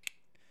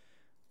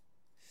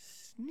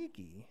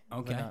sneaky.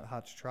 Okay. Not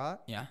hot to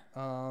trot. Yeah.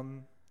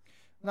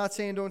 Not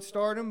saying don't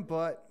start him,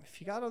 but if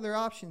you got other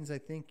options, I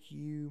think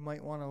you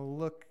might want to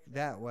look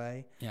that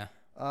way. Yeah.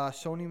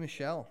 Sony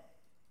Michel.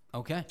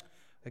 Okay.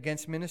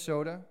 Against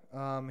Minnesota.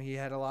 He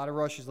had a lot of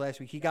rushes last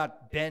week. He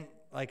got bent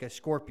like a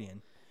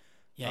scorpion.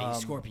 Yeah,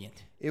 he's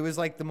scorpioned. It was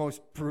like the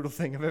most brutal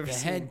thing I've ever seen. The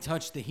head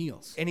touched the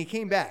heels. And he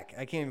came back.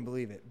 I can't even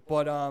believe it.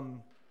 But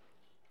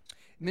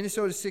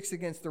Minnesota's 6th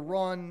against the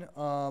run.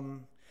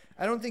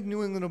 I don't think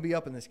New England will be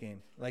up in this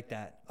game like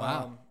that.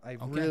 Wow. I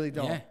really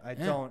don't. Yeah. I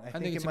don't. I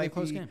think it might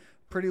close be game.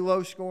 Pretty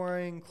low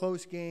scoring,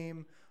 close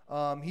game.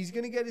 He's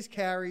going to get his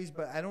carries,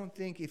 but I don't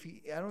think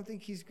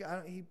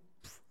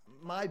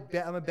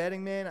I'm a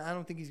betting man. I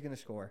don't think he's going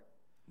to score.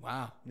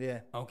 Wow. Yeah.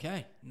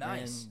 Okay.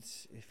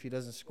 Nice. And if he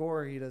doesn't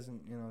score, he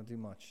doesn't, do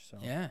much. So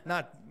yeah.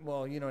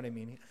 You know what I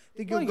mean.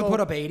 He can put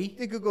up 80. I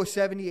think he'll go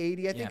 70,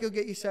 80. I think he'll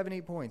get you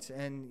 7-8 points,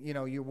 and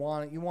you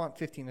want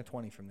 15 to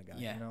 20 from the guy.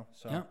 Yeah.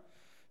 So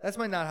that's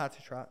my not hot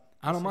to trot.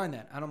 I don't mind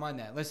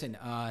that. Listen,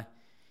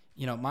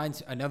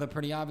 Mine's another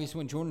pretty obvious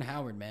one. Jordan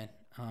Howard, man.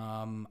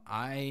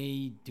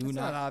 It's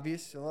not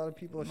obvious. A lot of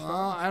people are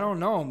starting. I don't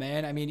know,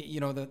 man. I mean,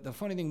 the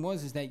funny thing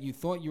is that you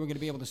thought you were going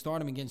to be able to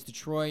start him against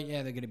Detroit.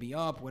 Yeah, they're going to be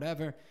up,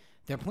 whatever.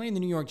 They're playing the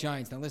New York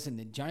Giants. Now, listen,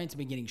 the Giants have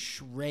been getting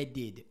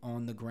shredded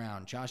on the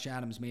ground. Josh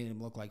Adams made them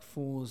look like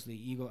fools. The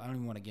Eagles, I don't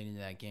even want to get into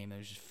that game. It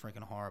was just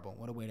freaking horrible.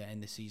 What a way to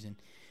end the season.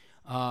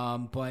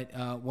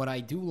 But what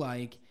I do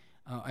like,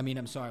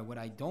 what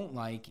I don't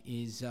like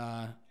is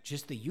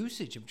just the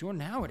usage of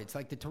Jordan Howard. It's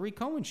like the Tariq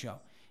Cohen show.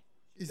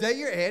 Is that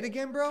your ad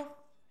again, bro?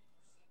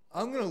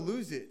 I'm going to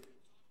lose it.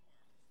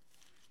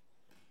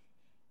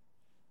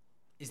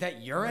 Is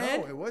that your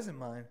ad? No, it wasn't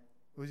mine.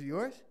 Was it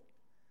yours?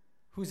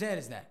 Whose ad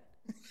is that?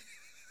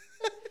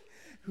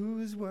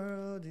 Whose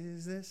world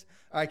is this?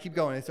 All right, keep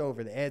going. It's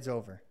over. The ad's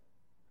over.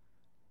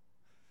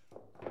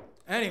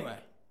 Anyway,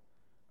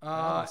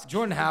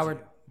 Jordan Howard,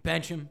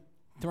 bench him,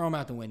 throw him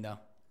out the window,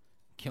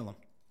 kill him.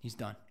 He's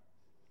done.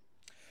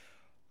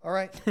 All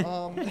right.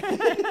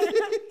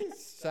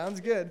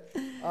 Sounds good.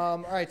 All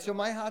right, so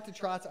my hot to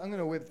trots, I'm going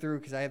to whip through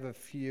because I have a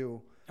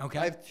few. Okay.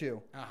 I have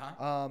two.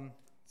 Uh-huh.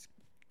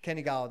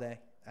 Kenny Galladay.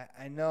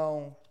 I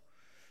know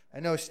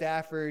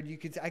Stafford.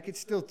 I could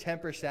still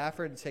temper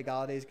Stafford and say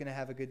Galladay's going to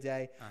have a good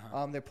day.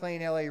 Uh-huh. They're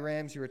playing LA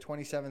Rams, who are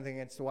 27th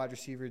against the wide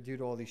receiver due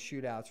to all these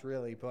shootouts,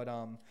 really. But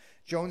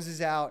Jones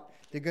is out.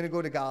 They're going to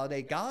go to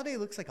Galladay. Galladay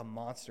looks like a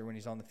monster when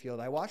he's on the field.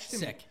 I watched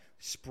him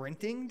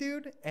sprinting,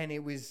 dude, and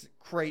it was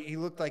crazy. He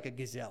looked like a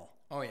gazelle.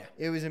 Oh, yeah.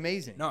 It was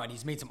amazing. No, and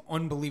he's made some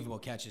unbelievable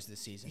catches this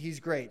season. He's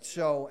great.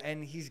 So,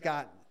 and he's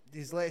got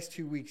his last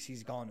 2 weeks,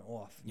 he's gone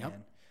off, yep.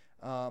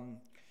 man.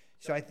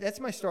 So that's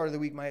my start of the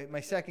week.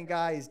 My second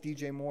guy is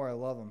DJ Moore. I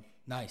love him.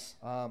 Nice.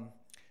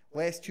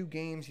 Last 2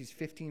 games, he's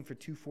 15 for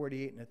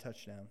 248 and a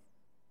touchdown.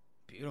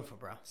 Beautiful,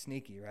 bro.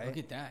 Sneaky, right? Look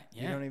at that.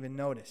 Yeah. You don't even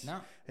notice.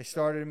 No. I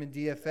started him in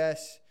DFS.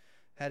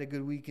 Had a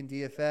good week in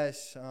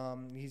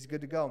DFS. He's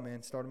good to go,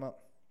 man. Start him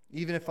up.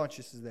 Even if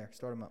Funchess is there,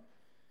 start him up.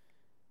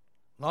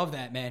 Love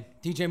that, man.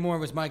 DJ Moore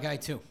was my guy,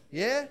 too.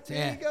 Yeah?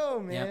 There you go,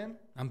 man. Yeah.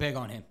 I'm big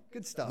on him.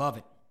 Good stuff. Love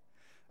it.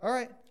 All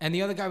right. And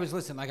the other guy was,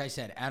 like I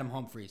said, Adam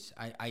Humphries.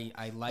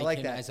 I like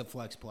him as a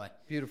flex play.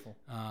 Beautiful.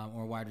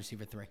 Or wide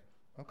receiver 3.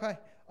 Okay.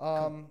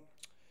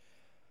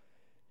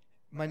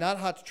 My not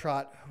hot to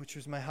trot, which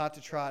was my hot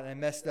to trot, and I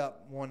messed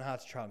up one hot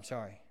to trot. I'm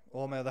sorry.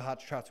 All my other hot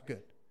to trots were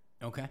good.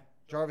 Okay.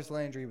 Jarvis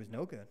Landry was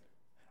no good.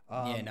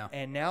 No.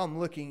 And now I'm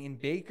looking in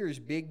Baker's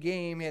big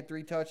game. He had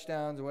 3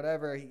 touchdowns or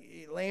whatever.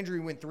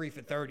 Landry went 3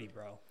 for 30,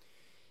 bro.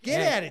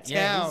 Get out of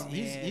town,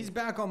 man. He's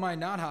back on my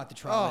not hot to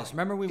trot list.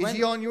 Remember we went? Is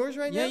he on yours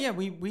right now? Yeah.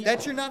 We.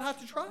 That's your not hot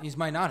to trot? He's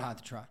my not hot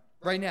to trot.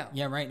 Right now?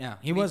 Yeah, right now.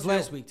 He was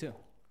last week too.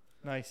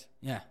 Nice.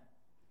 Yeah.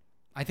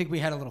 I think we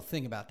had a little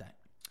thing about that.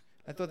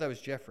 I thought that was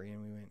Jeffrey,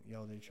 and we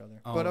yelled at each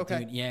other. Oh, but okay.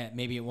 Dude, yeah,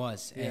 maybe it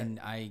was. Yeah. And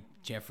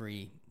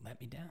Jeffrey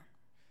let me down.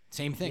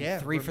 Same thing. Yeah,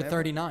 3 for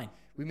 39.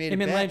 We made him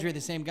a bet. and Landry are the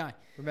same guy.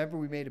 Remember,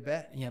 we made a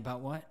bet. Yeah,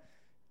 about what?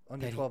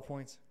 Under 12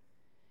 points.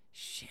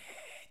 Shit.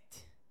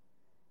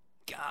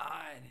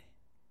 God.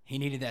 He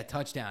needed that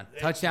touchdown.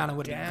 Touchdown, it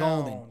would have been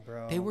golden.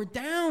 Bro. They were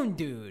down,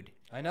 dude.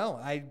 I know.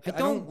 I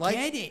don't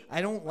get it.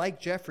 I don't like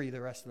Jeffrey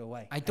the rest of the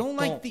way. I don't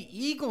like the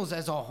Eagles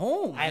as a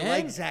whole, man. I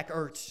like Zach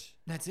Ertz.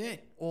 That's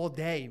it. All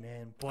day,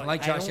 man. But I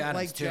like Josh don't Adams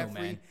like too,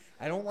 Jeffrey. man.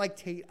 I don't like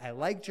Tate. I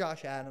like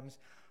Josh Adams.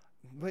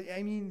 But,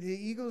 I mean, the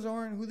Eagles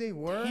aren't who they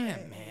were.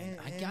 Damn, man.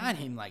 I got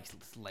him like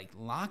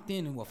locked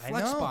into a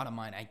flex spot of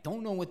mine. I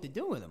don't know what to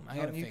do with him. I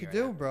got to figure it out. You could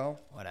do, bro.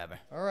 Whatever.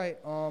 All right.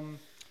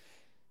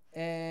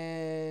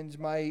 And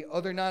my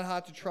other not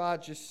hot to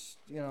trot, just,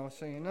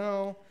 so you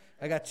know,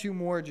 I got 2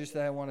 more just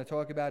that I want to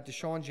talk about.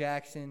 Deshaun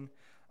Jackson.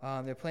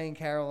 They're playing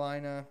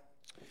Carolina.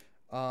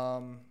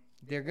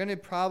 They're going to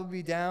probably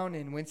be down,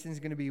 and Winston's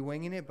going to be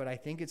winging it, but I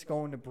think it's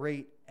going to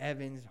Brate,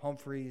 Evans,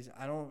 Humphreys.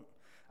 I don't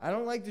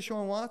like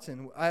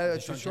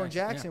Deshaun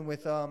Jackson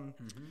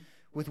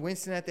with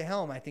Winston at the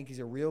helm. I think he's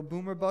a real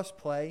boomer bust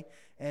play,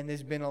 and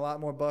there's been a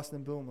lot more bust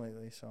than boom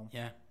lately. So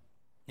yeah,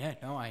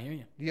 no, I hear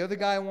you. The other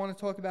guy I want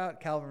to talk about,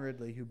 Calvin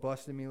Ridley, who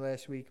busted me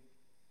last week.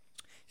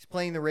 He's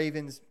playing the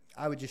Ravens.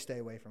 I would just stay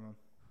away from him.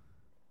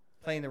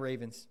 Playing the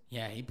Ravens.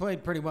 Yeah, he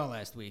played pretty well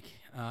last week,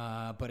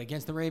 but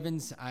against the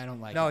Ravens, I don't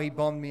like. No, it. He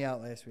bummed me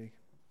out last week.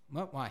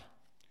 What? Why?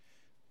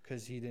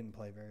 Because he didn't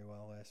play very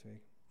well last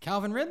week.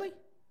 Calvin Ridley?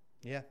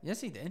 Yeah.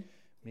 Yes, he did.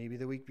 Maybe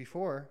the week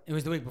before. It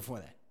was the week before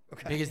that.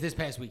 Okay. Because this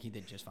past week he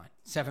did just fine.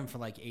 7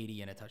 for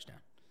 80 and a touchdown.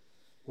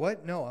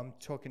 What? No, I'm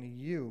talking to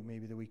you.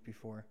 Maybe the week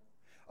before.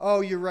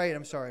 Oh, you're right.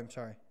 I'm sorry.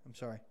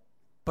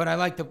 But I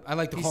like the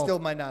He's call. still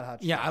my not hot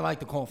shot. Yeah, I like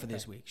the call for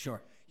this week.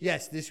 Sure.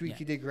 Yes, this week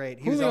he did great.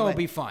 Julio will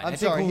be fine. I'm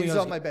sorry, he was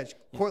on my bench.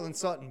 Cortland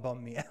Sutton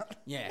bummed me out.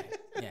 Yeah.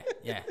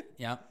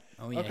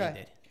 Oh yeah, okay. He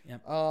did.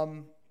 Yep.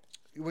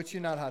 What's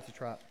your not hot to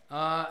trot?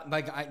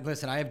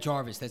 Listen, I have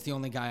Jarvis. That's the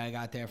only guy I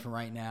got there for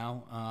right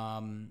now.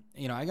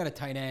 I got a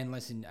tight end.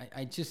 Listen,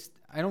 I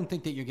don't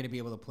think that you're going to be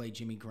able to play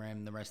Jimmy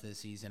Graham the rest of the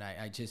season.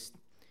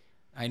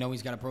 I know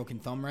he's got a broken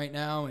thumb right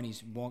now, and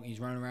he's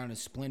running around a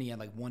splint. He had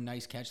 1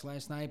 nice catch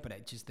last night, but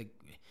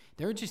the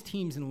There are just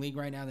teams in the league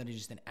right now that are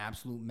just an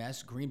absolute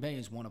mess. Green Bay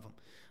is one of them.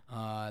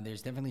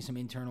 There's definitely some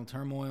internal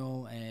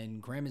turmoil,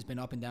 and Graham has been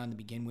up and down to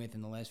begin with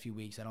in the last few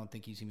weeks. I don't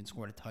think he's even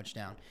scored a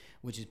touchdown,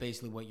 which is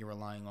basically what you're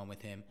relying on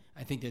with him.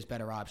 I think there's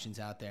better options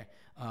out there.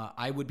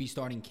 I would be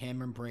starting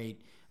Cameron Brate,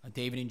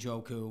 David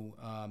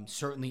Njoku,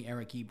 certainly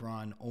Eric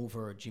Ebron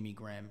over Jimmy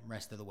Graham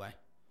rest of the way.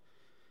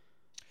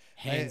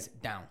 Hands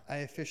down. I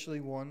officially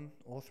won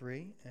all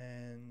three,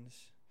 and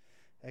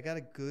I got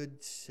a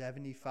good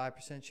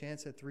 75%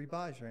 chance at 3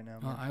 buys right now.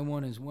 I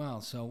won as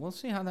well, so we'll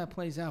see how that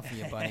plays out for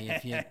you, buddy.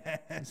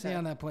 We'll see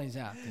how that plays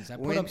out, because I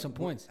put up some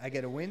points. I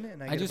get a win,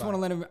 and I just want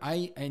to let him.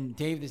 And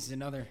Dave, this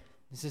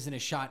isn't a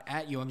shot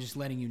at you. I'm just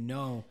letting you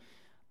know,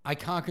 I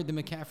conquered the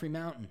McCaffrey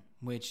Mountain.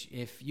 Which,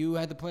 if you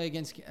had to play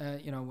against,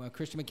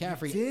 Christian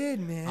McCaffrey, you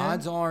did, man.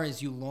 Odds are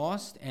is you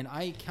lost, and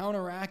I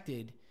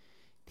counteracted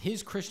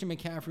his Christian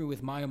McCaffrey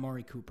with my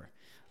Amari Cooper.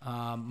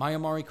 My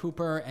Amari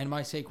Cooper and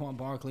my Saquon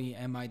Barkley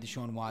and my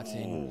Deshaun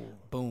Watson. Oh.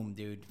 Boom,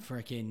 dude.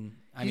 Freaking.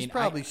 He's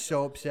probably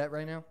so upset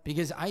right now.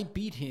 Because I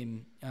beat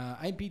him.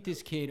 I beat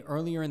this kid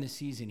earlier in the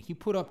season. He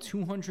put up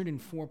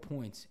 204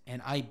 points,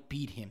 and I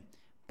beat him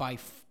by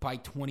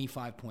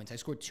 25 points. I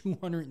scored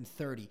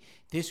 230.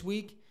 This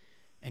week,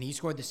 and he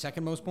scored the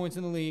second most points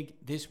in the league.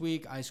 This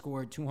week, I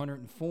scored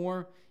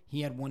 204.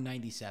 He had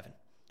 197.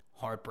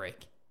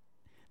 Heartbreak.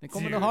 They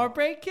call me the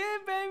Heartbreak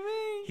Kid,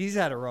 baby. He's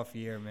had a rough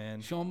year,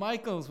 man. Shawn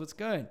Michaels, what's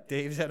good?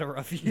 Dave's had a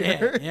rough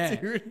year, yeah.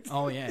 Dude.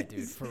 Oh, yeah,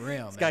 dude, for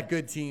real, He's got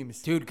good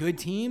teams. Dude, good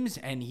teams,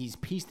 and he's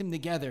pieced them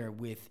together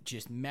with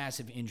just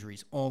massive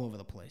injuries all over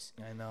the place.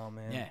 I know,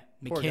 man. Yeah,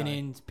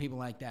 McKinnon, people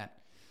like that.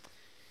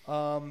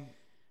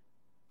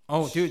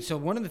 Oh, dude, so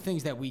one of the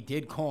things that we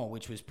did call,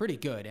 which was pretty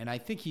good, and I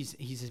think he's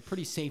a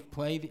pretty safe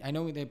play. I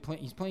know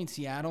he's playing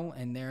Seattle,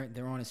 and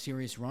they're on a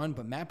serious run,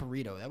 but Matt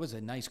Burrito, that was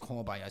a nice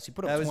call by us. He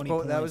put up 20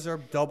 points. That was our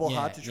double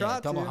hot to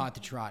trot. Double hot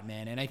to trot,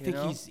 man. And I think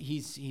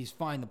he's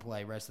fine to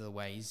play rest of the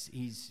way.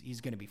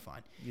 He's going to be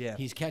fine. Yeah.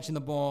 He's catching the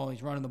ball.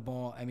 He's running the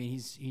ball. I mean,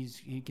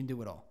 he can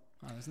do it all.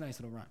 Oh, that's a nice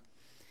little run.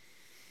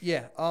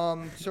 Yeah.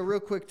 So real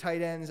quick,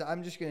 tight ends.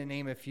 I'm just going to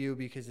name a few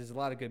because there's a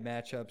lot of good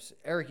matchups.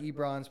 Eric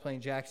Ebron's playing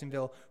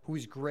Jacksonville,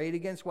 who's great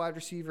against wide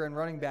receiver and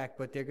running back,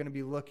 but they're going to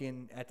be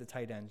looking at the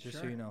tight end, just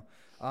so you know.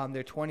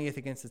 They're 20th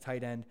against the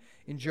tight end.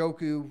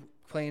 Njoku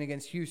playing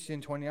against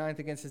Houston, 29th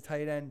against the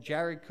tight end.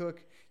 Jared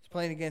Cook is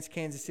playing against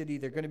Kansas City.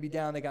 They're going to be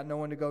down. They got no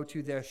one to go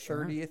to. They're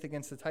 30th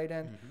against the tight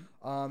end.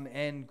 Mm-hmm.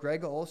 And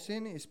Greg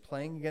Olsen is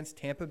playing against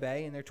Tampa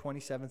Bay, and they're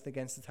 27th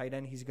against the tight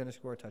end. He's going to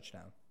score a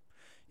touchdown.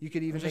 You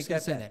could even make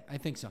that bet. I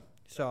think so.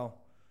 So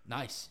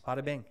nice.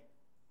 Bada bing.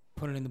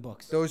 Put it in the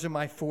books. Those are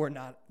my four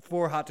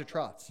hot to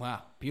trots.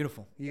 Wow,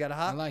 beautiful. You got a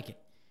hot? I like it.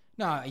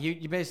 No,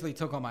 you basically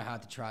took all my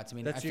hot to trots. I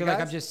mean, I feel like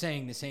I'm just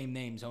saying the same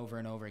names over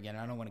and over again.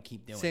 I don't want to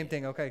keep doing it. Same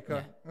thing. Okay, go.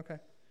 Yeah. Okay.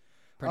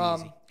 Pretty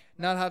easy.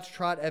 Not hot to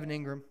trot, Evan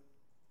Ingram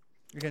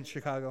against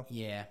Chicago.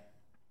 Yeah.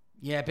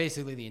 Yeah,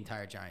 basically the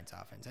entire Giants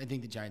offense. I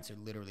think the Giants are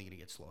literally going to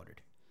get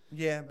slaughtered.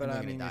 Yeah, but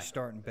I mean, you're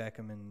starting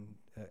Beckham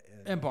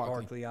and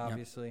Barkley,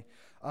 obviously.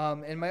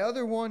 Yep. And my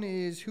other one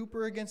is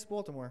Hooper against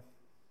Baltimore.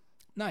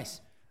 Nice.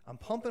 I'm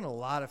pumping a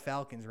lot of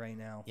Falcons right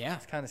now. Yeah.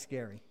 It's kind of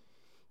scary.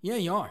 Yeah,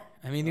 you are.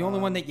 I mean, the only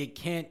one that you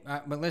can't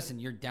but listen,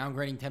 you're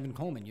downgrading Tevin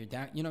Coleman. You're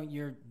down,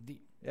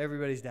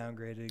 everybody's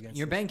downgraded against.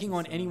 You're banking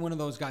on any one of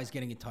those guys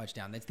getting a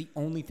touchdown. That's the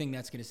only thing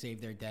that's going to save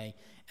their day.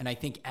 And I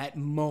think at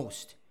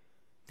most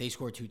they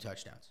score 2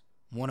 touchdowns.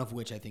 One of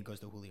which I think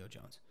goes to Julio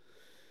Jones.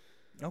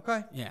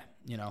 Okay. Yeah,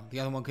 the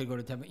other one could go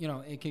to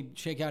Tevin. It could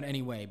shake out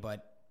anyway,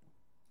 but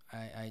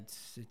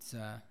it's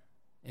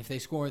if they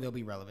score, they'll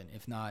be relevant.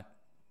 If not,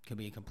 it could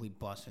be a complete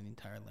bust for the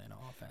entire Atlanta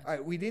offense. All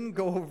right, we didn't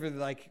go over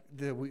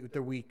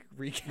the week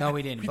recap. No,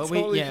 we didn't.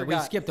 We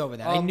skipped over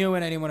that. I knew it.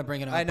 I didn't want to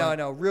bring it up. I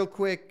know. Real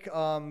quick,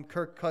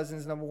 Kirk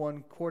Cousins, number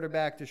 1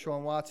 quarterback,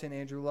 Deshaun Watson,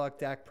 Andrew Luck,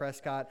 Dak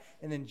Prescott,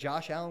 and then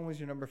Josh Allen was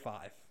your number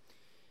 5.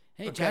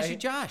 Hey, okay.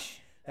 Josh.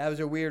 That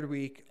was a weird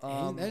week.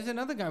 There's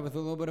another guy with a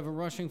little bit of a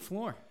rushing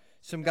floor.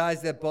 Some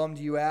guys that bummed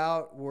you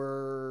out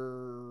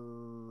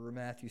were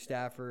Matthew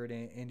Stafford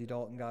and Andy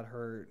Dalton got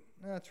hurt.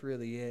 That's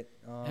really it.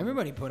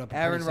 Everybody put up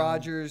Aaron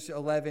Rodgers,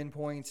 11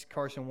 points.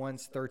 Carson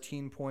Wentz,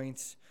 13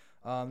 points.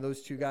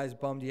 Those 2 guys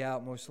bummed you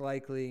out most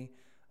likely.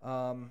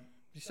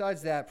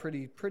 Besides that,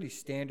 pretty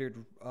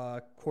standard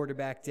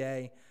quarterback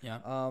day.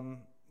 Yeah.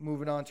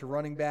 Moving on to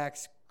running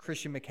backs,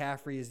 Christian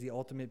McCaffrey is the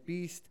ultimate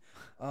beast.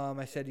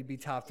 I said he'd be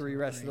top 3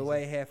 rest of the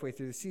way halfway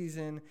through the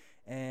season,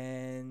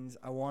 and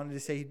I wanted to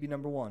say he'd be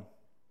number 1.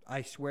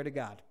 I swear to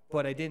God,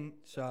 but I didn't.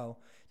 So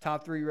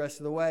top 3 rest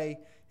of the way.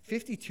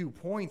 52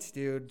 points,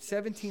 dude.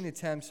 17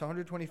 attempts,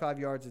 125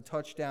 yards, a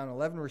touchdown,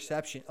 11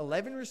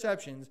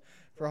 receptions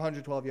for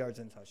 112 yards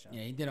and a touchdown.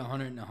 Yeah, he did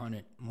 100 and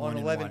 100. On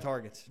 11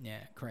 targets. Yeah,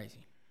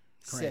 crazy.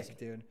 Sick,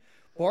 dude.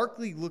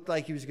 Barkley looked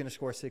like he was going to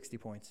score 60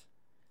 points.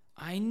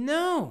 I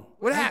know.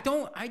 What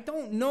happened? I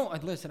don't know.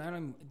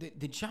 Listen,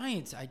 the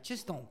Giants, I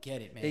just don't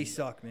get it, man. They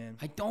suck, man.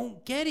 I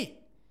don't get it.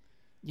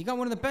 You got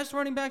one of the best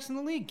running backs in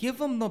the league. Give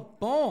them the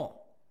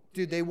ball.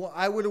 Dude,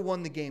 I would have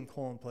won the game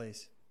calling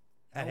plays.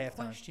 at halftime.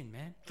 No question,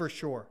 man. For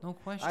sure. No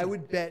question. I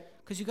would bet.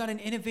 Because you got an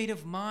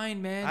innovative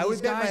mind, man. I would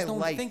These bet guys my don't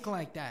life. think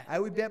like that. I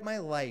would bet my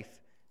life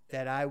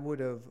that I would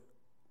have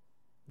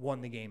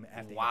won the game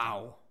after.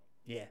 Wow.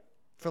 Yeah.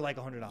 For like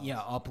 $100. Yeah,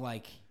 up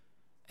like,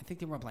 I think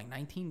they were up like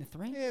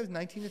 19-3. Yeah, it was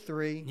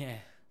 19-3. Yeah.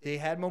 They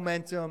had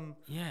momentum.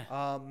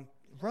 Yeah.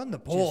 Run the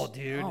ball,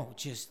 dude. Oh,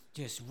 just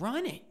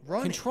run it.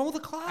 Run Control it. the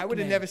clock. I would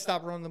have man. never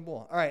stopped running the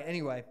ball. All right,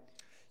 anyway.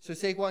 So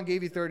Saquon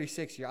gave you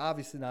 36. You're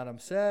obviously not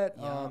upset.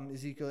 Yeah.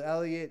 Ezekiel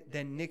Elliott,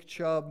 then Nick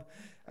Chubb.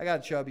 I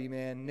got Chubby,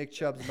 man. Nick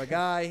Chubb's my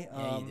guy.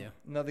 Yeah, you do.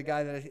 Another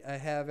guy that I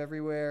have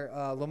everywhere.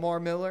 Lamar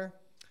Miller.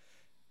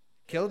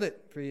 Killed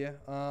it for you.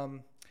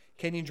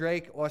 Kenyon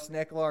Drake, Austin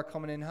Eckler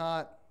coming in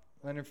hot.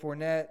 Leonard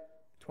Fournette,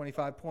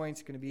 25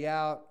 points, going to be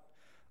out.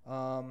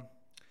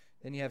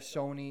 Then you have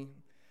Sony.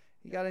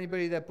 You got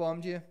anybody that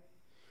bummed you?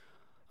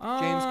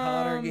 James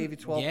Conner gave you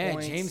 12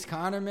 points. Yeah, James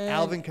Conner, man.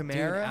 Alvin Kamara.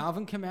 Dude,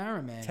 Alvin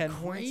Kamara, man. 10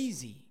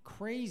 points.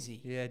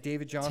 Crazy. Yeah,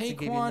 David Johnson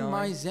gave you 9. Taquan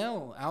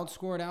Mizell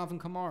outsscored Alvin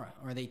Kamara.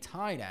 Or they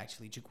tied,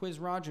 actually.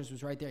 Jaquiz Rogers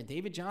was right there.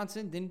 David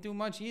Johnson didn't do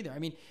much either. I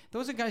mean,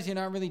 those are guys you're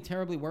not really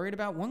terribly worried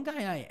about. One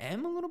guy I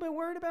am a little bit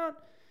worried about,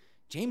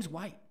 James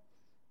White.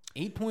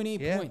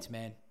 8.8 points,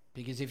 man.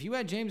 Because if you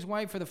had James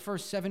White for the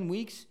first 7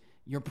 weeks,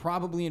 you're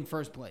probably in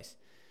first place.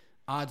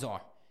 Odds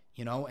are.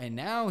 You know, and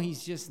now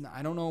he's just,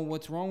 I don't know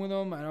what's wrong with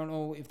him. I don't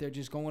know if they're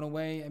just going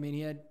away. I mean,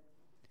 he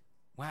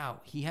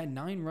had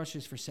 9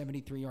 rushes for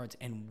 73 yards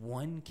and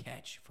 1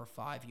 catch for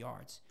 5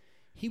 yards.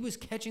 He was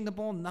catching the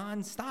ball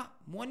nonstop.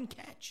 1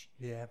 catch.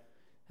 Yeah.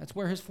 That's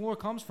where his floor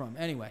comes from.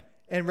 Anyway.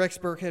 And Rex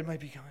Burkhead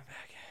might be coming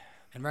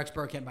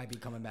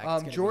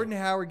back. Jordan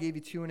Howard gave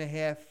you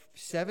 2.5,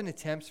 7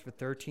 attempts for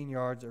 13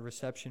 yards, a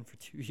reception for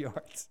 2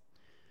 yards.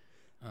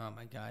 Oh,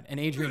 my God. And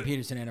Adrian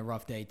Peterson had a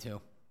rough day, too.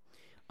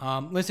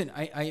 Listen,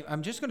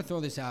 I'm just going to throw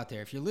this out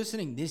there. If you're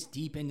listening this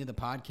deep into the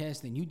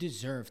podcast, then you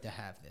deserve to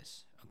have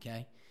this,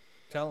 okay?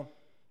 Tell him.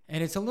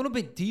 And it's a little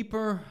bit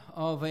deeper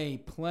of a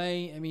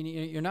play. I mean,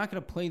 you're not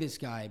going to play this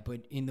guy,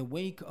 but in the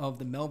wake of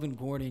the Melvin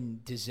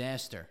Gordon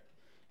disaster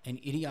and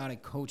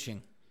idiotic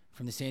coaching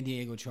from the San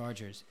Diego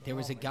Chargers, there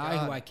was a guy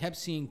who I kept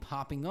seeing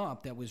popping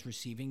up that was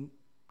receiving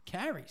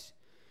carries.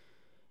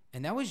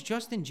 And that was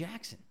Justin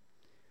Jackson,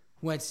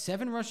 who had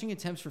 7 rushing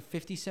attempts for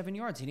 57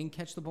 yards. He didn't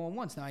catch the ball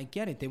once. Now, I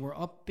get it. They were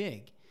up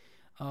big.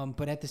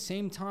 But at the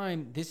same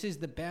time, this is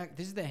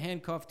the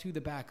handcuff to the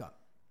backup,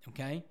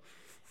 okay?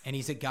 And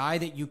he's a guy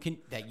that you can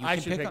pick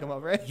him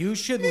up, right? You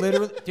should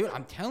literally – dude,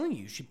 I'm telling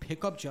you should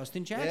pick up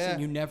Justin Jackson. Yeah.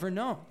 You never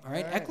know, all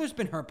right? Eckler's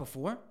been hurt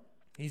before.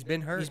 He's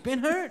been hurt.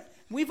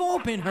 We've all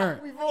been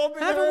hurt.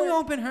 Haven't we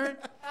all been hurt?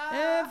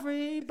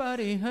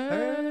 Everybody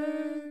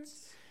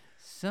hurts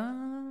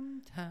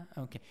sometime.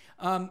 Okay.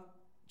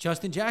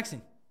 Justin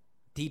Jackson.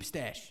 Deep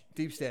stash.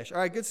 All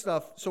right, good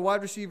stuff. So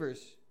wide receivers,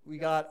 we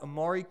got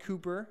Amari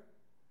Cooper.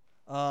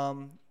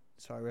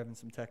 Sorry, we're having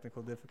some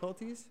technical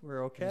difficulties.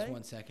 We're okay. Just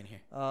 1 second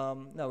here.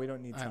 No, we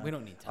don't need time. All right, we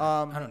don't need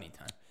time. I don't need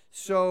time.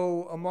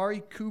 So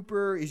Amari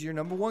Cooper is your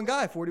number 1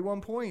 guy,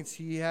 41 points.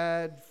 He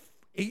had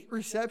 8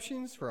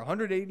 receptions for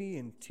 180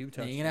 and 2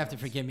 touchdowns. Yeah, you're gonna have to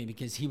forgive me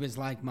because he was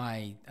like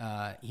my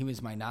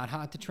not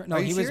hot to try. No,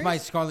 he was serious? my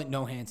Scarlett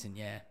Johansson.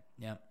 Yeah,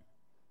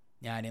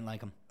 I didn't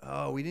like him.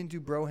 Oh, we didn't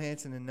do Bro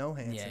Hansen and No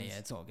Hansen. Yeah,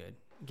 it's all good.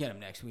 Get him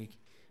next week.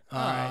 All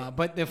right.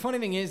 But the funny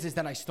thing is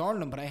that I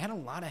started him, but I had a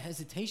lot of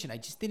hesitation. I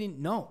just didn't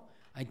know.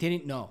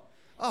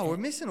 Oh, we're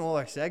missing all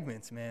our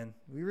segments, man.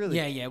 We really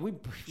we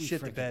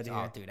shit the bed here.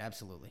 Oh, dude,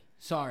 absolutely.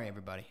 Sorry,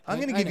 everybody. I'm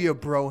going to give you a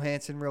Bro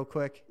Hansen real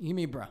quick. Give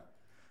me a bro. I'm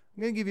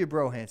going to give you a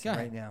Bro Hansen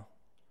right now.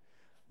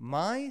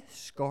 My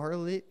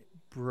Scarlet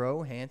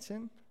Bro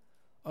Hansen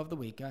of the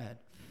week. Go ahead.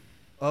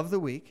 Of the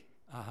week.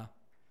 Uh-huh.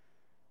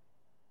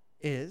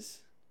 Is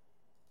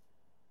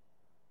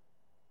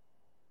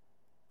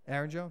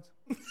Aaron Jones.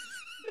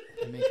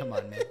 I mean, come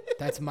on, man.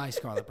 That's my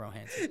Scarlett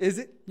Brohanson. Is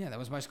it? Yeah, that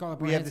was my Scarlett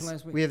Brohanson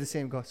last week. We have the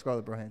same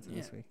Scarlett Brohanson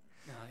this week.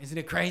 Isn't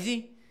it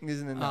crazy?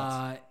 Isn't it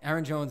nuts?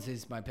 Aaron Jones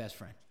is my best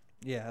friend.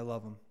 Yeah, I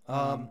love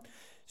him.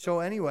 So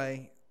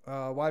anyway,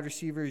 wide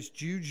receivers,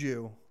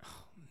 Juju.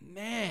 Oh,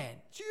 man.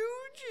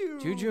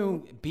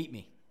 Juju beat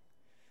me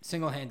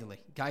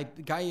single-handedly.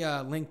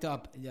 Guy linked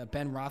up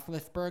Ben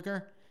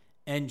Roethlisberger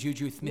and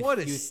Juju Smith. What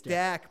a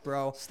stack,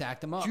 bro.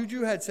 Stacked them up.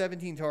 Juju had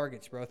 17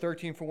 targets, bro.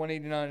 13 for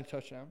 189 and a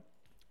touchdown.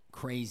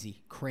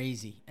 Crazy.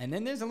 And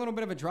then there's a little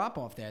bit of a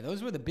drop-off there.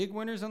 Those were the big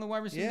winners on the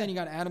wide receiver. Yeah. Then you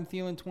got Adam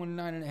Thielen,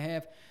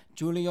 29.5.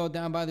 Julio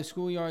down by the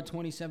schoolyard,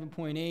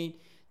 27.8.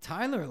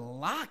 Tyler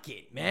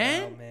Lockett,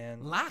 man. Wow,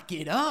 man. Lock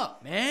it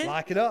up, man.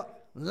 Lock it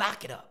up.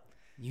 Lock it up.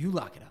 You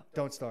lock it up.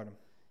 Don't start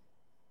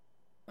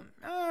him.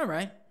 All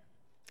right.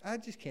 I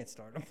just can't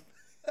start him.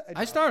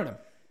 I started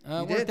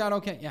him. Worked out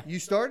okay, yeah. You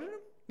started him?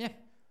 Yeah.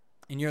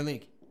 In your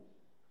league.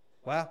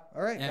 Wow.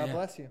 All right. Yeah, God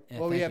bless you. Yeah,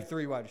 well, we have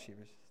 3 wide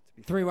receivers.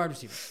 3 wide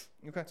receivers.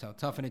 Okay. So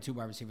tough in a 2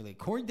 wide receiver league.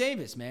 Corey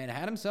Davis, man,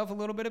 had himself a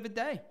little bit of a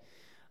day.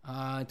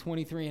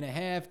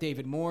 23.5.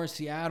 David Moore,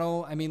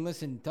 Seattle. I mean,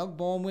 listen, Doug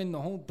Baldwin,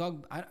 the whole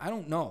Doug. I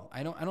don't know.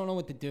 I don't know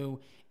what to do.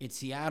 It's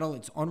Seattle.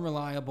 It's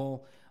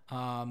unreliable.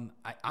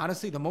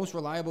 Honestly, the most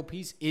reliable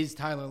piece is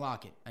Tyler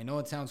Lockett. I know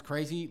it sounds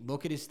crazy.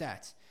 Look at his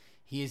stats.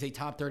 He is a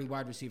top 30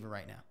 wide receiver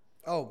right now.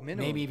 Oh,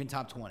 minimum. Maybe even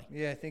top 20.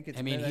 Yeah, I think it's.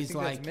 He's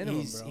like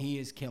minimum, he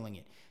is killing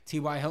it.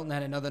 T.Y. Hilton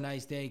had another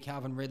nice day.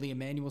 Calvin Ridley,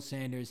 Emmanuel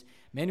Sanders.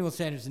 Emmanuel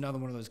Sanders is another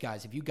one of those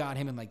guys. If you got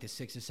him in like the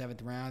 6th or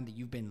 7th round,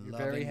 you've been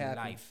loving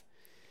life.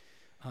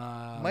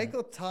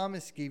 Michael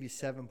Thomas gave you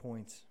 7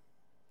 points.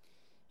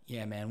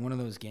 Yeah, man, one of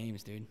those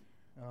games, dude.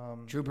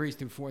 Drew Brees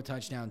threw 4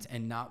 touchdowns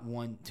and not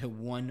one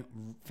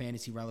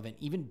fantasy relevant.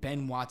 Even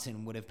Ben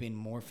Watson would have been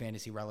more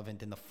fantasy relevant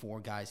than the 4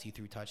 guys he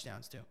threw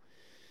touchdowns to.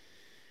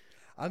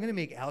 I'm going to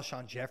make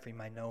Alshon Jeffrey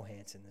my no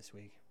Hansen this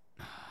week.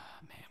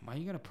 Man, why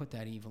you got to put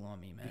that evil on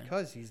me, man?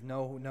 Because he's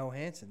no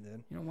Hansen,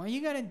 dude. You know, why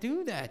you got to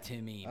do that to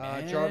me,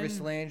 man? Jarvis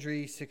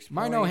Landry, 6 points.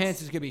 My no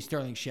Hansen's going to be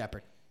Sterling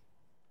Shepard.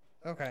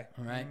 Okay.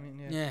 All right? I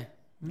mean, yeah.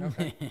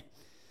 Okay.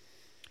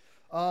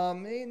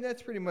 And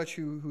that's pretty much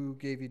who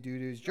gave you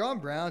doo-doos. John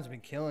Brown's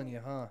been killing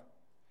you, huh?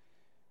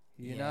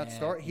 Not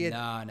start. He's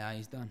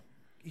done.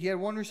 He had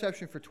 1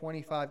 reception for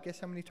 25. Guess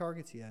how many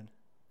targets he had?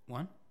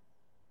 1?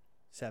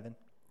 7.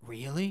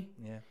 Really?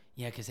 Yeah.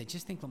 Yeah, because I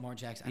just think Lamar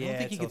Jackson. I don't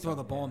think he can throw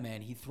the ball,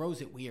 man. He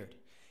throws it weird.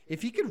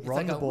 If he could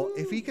run the ball,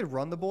 if he could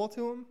run the ball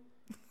to him,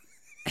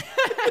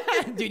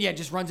 dude, yeah,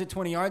 just runs it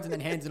 20 yards and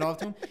then hands it off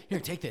to him. Here,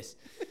 take this.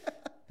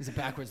 Is it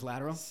backwards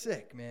lateral?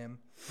 Sick, man.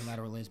 The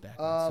lateral is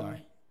backwards.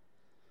 Sorry.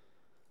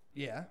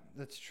 Yeah,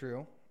 that's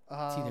true.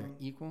 It's either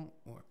equal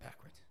or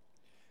backwards.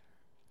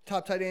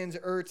 Top tight ends: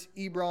 Ertz,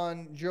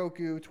 Ebron,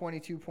 Njoku,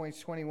 22 points,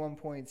 21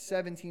 points,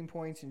 17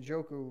 points, and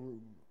Njoku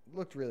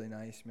looked really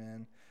nice,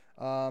 man.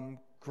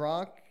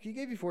 Gronk, he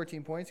gave you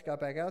 14 points, got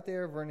back out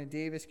there. Vernon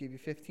Davis gave you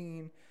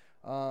 15.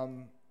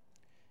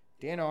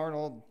 Dan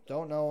Arnold,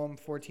 don't know him,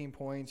 14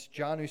 points.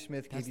 Jonnu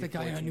Smith gave you 14 points. That's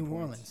the guy on New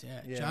Orleans,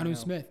 yeah Jonnu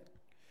Smith.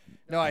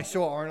 No, I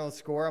saw Arnold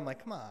score. I'm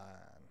like, come on.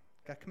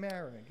 Got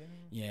Kamara again.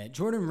 Yeah,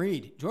 Jordan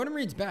Reed. Jordan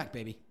Reed's back,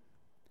 baby.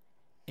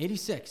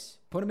 86.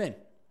 Put him in.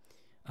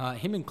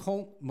 Him and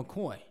Colt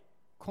McCoy.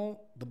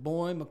 Colt, the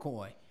boy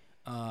McCoy.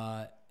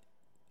 I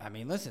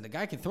mean, listen, the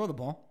guy can throw the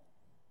ball.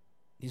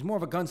 He's more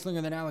of a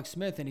gunslinger than Alex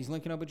Smith, and he's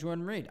linking up with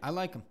Jordan Reed. I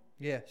like him.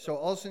 Yeah, so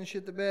Olsen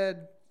shit the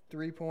bed,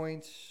 3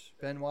 points.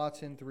 Ben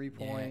Watson, 3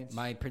 points.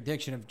 My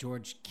prediction of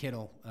George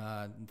Kittle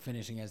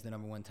finishing as the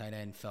number 1 tight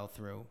end fell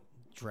through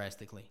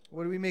drastically.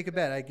 What do we make a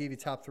bet? I gave you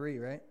top 3,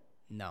 right?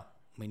 No,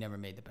 we never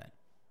made the bet.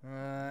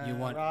 You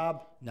want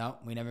Rob? No,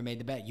 we never made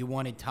the bet. You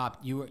wanted top.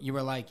 You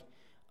were like,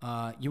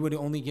 you would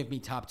only give me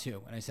top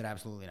 2, and I said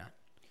absolutely not.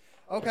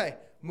 Okay,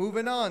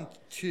 moving on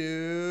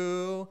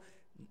to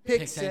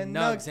picks and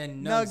nugs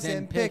and nugs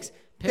and picks.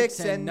 Picks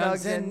and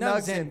nugs and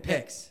nugs and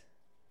picks.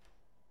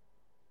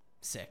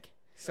 Sick.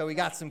 So we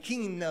got some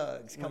King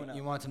Nugs coming up.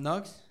 You want some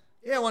nugs?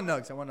 Yeah, I want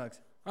nugs.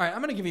 All right,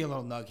 I'm going to give you a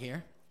little nug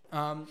here.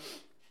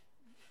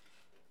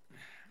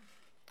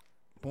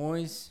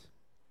 Boys,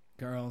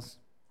 girls,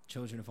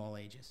 children of all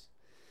ages.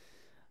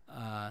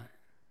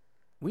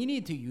 We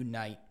need to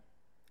unite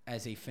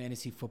as a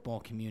fantasy football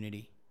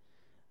community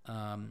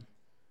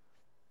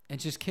and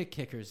just kick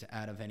kickers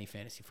out of any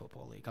fantasy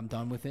football league. I'm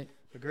done with it.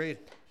 Agreed.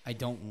 I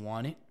don't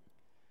want it.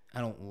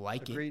 I don't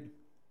like Agreed. it.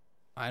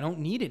 I don't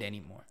need it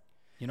anymore.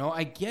 You know,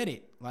 I get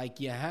it. Like,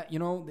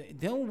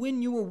 they'll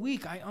win you a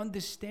week. I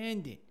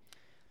understand it.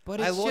 But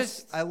I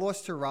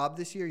lost to Rob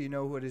this year. You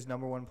know what his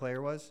number 1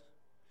 player was?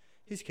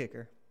 His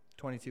kicker.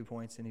 22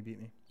 points, and he beat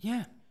me.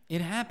 Yeah,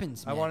 it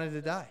happens, man. I wanted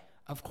to die.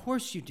 Of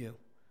course you do.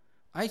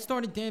 I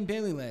started Dan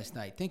Bailey last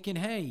night thinking,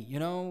 hey,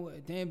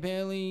 Dan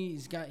Bailey,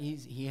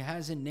 he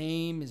has a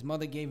name. His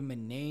mother gave him a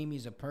name.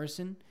 He's a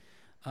person.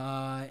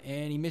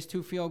 And he missed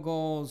 2 field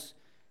goals.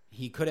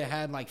 He could have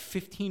had like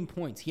 15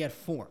 points. He had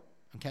 4.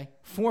 Okay,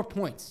 4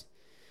 points.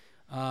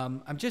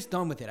 I'm just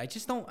done with it. I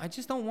just don't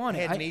want it.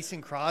 I had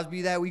Mason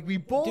Crosby that week. We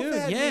both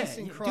had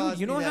Mason Crosby. Dude,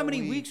 you know how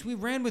many week. weeks we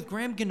ran with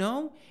Graham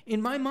Gano?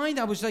 In my mind,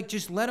 I was like,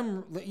 just let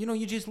him.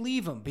 You just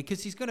leave him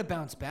because he's gonna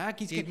bounce back.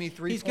 He's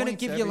gonna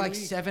give you like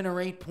 7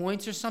 or 8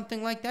 points or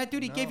something like that,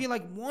 dude. He gave you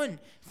like 1,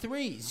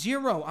 3,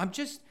 0. I'm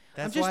just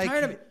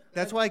tired of it.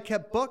 That's why I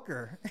kept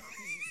Booker.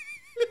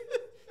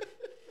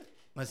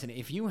 Listen,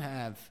 if you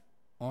have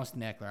Austin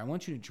Eckler, I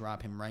want you to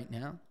drop him right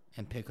now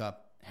and pick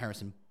up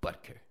Harrison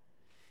Butker.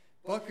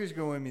 Butker's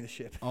going to win me the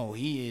ship. Oh,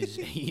 he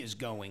is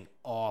going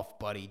off,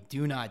 buddy.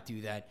 Do not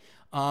do that.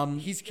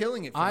 He's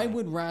killing it for I me.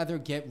 would rather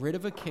get rid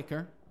of a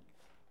kicker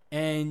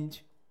and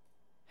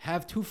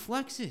have 2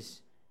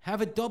 flexes.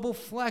 Have a double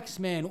flex,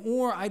 man.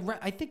 Or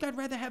I think I'd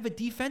rather have a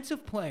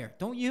defensive player.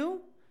 Don't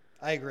you?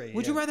 I agree.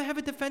 Would you rather have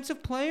a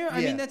defensive player?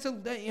 I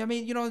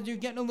mean, you're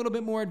getting a little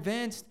bit more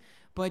advanced.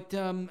 But,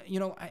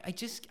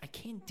 I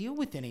can't deal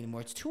with it anymore.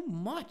 It's too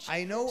much.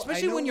 I know.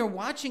 Especially when you're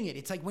watching it.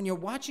 It's like when you're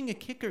watching a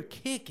kicker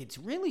kick, it's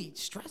really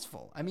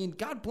stressful. I mean,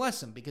 God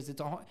bless him because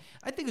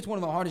I think it's one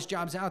of the hardest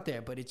jobs out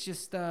there. But it's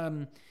just,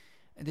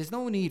 there's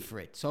no need for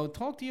it. So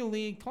talk to your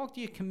league. Talk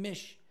to your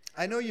commish.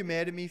 I know you're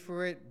mad at me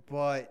for it,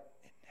 but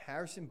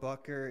Harrison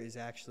Butker is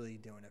actually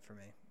doing it for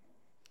me.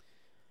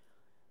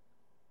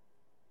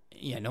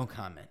 Yeah, no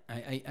comment.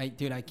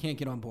 Dude, I can't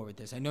get on board with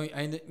this. You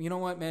know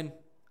what, man?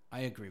 I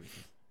agree with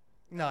you.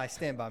 No, I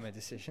stand by my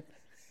decision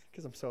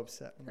because I'm so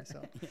upset with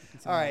myself.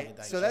 All right,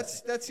 so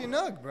that's your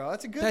nug, bro.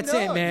 That's a good That's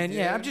nug, it, man. dude.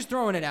 Yeah, I'm just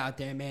throwing it out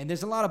there, man.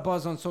 There's a lot of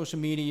buzz on social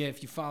media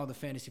if you follow the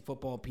fantasy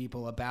football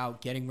people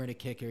about getting rid of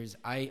kickers.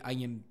 I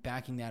am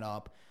backing that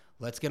up.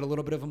 Let's get a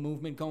little bit of a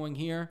movement going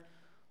here.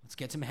 Let's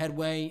get some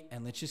headway,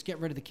 and let's just get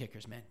rid of the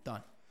kickers, man.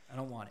 Done. I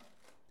don't want it.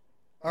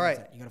 All right,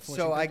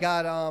 so I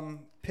got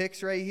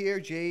picks right here.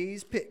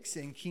 Jay's picks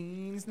and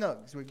Keen's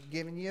nugs. We're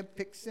giving you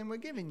picks and we're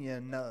giving you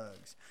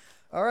nugs.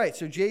 All right,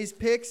 so Jay's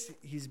picks,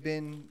 he's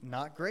been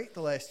not great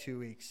the last 2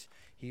 weeks.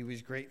 He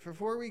was great for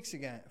 4 weeks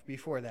again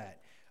before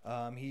that.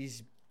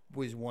 He's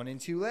was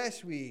 1-2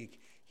 last week.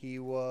 He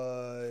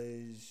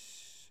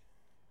was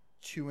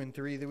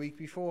 2-3 the week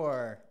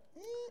before.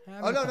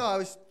 I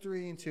was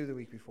 3-2 the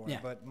week before. Yeah.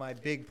 But my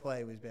big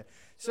play was bad.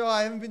 So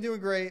I haven't been doing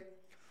great.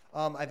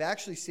 I've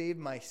actually saved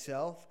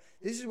myself.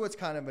 This is what's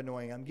kind of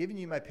annoying. I'm giving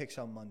you my picks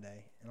on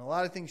Monday, and a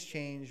lot of things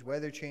change.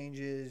 Weather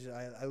changes.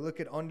 I look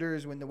at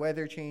unders when the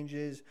weather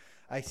changes.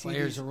 I see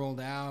players are rolled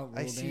out.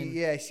 I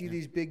see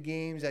these big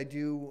games. I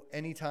do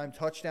anytime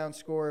touchdown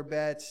scorer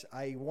bets.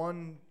 I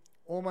won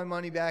all my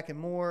money back and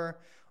more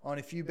on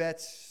a few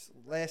bets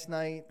last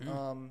night.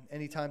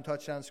 Anytime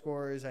touchdown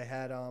scorers. I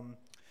had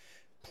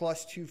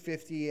plus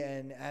 250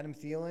 and Adam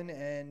Thielen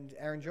and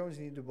Aaron Jones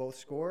needed to both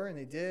score, and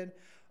they did.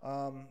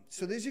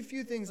 So there's a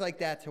few things like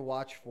that to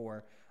watch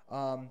for.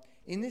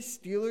 In this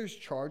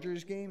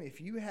Steelers-Chargers game, if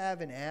you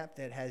have an app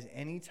that has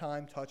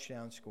anytime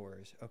touchdown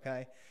scorers,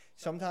 okay,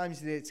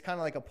 sometimes it's kind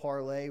of like a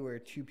parlay where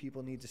two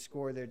people need to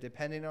score. They're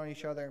dependent on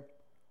each other.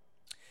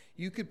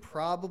 You could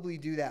probably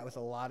do that with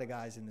a lot of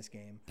guys in this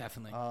game.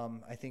 Definitely.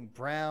 I think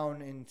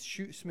Brown and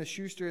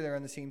Smith-Schuster, they're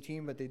on the same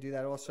team, but they do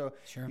that also.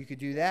 Sure. You could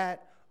do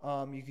that.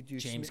 You could do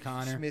James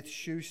Conner, and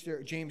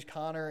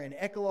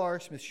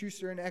Ekeler,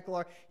 Smith-Schuster and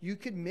Ekeler. You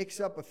could mix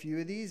up a few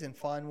of these and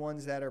find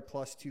ones that are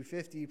plus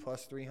 250,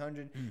 plus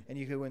 300, and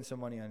you could win some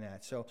money on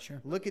that. So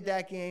look at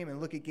that game and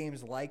look at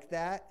games like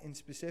that in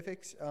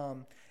specifics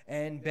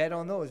and bet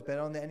on those. Bet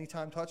on the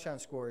anytime touchdown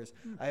scorers.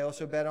 I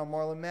also bet on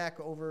Marlon Mack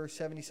over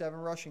 77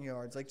 rushing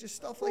yards. Like just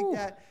stuff like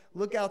that.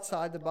 Look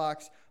outside the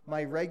box.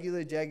 My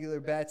regular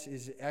bets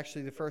is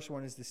actually the first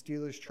one is the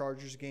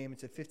Steelers-Chargers game.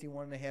 It's a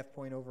 51.5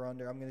 point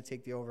over-under. I'm going to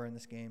take the over in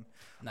this game.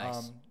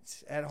 Nice.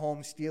 It's at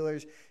home,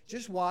 Steelers.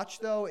 Just watch,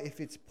 though.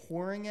 If it's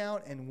pouring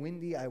out and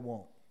windy, I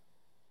won't.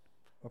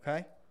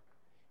 Okay?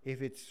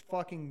 If it's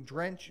fucking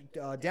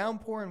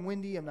downpour and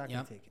windy, I'm not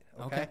going to take it.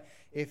 Okay?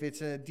 If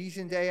it's a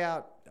decent day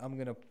out, I'm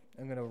gonna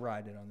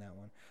ride it on that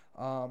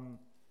one.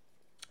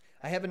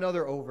 I have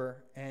another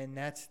over, and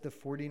that's the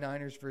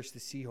 49ers versus the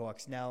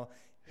Seahawks. Now,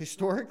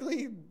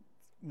 historically,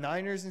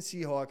 Niners and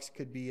Seahawks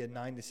could be a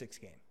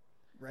 9-6 game,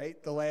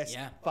 right? The last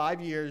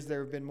 5 years, there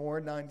have been more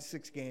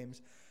 9-6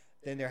 games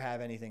than there have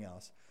anything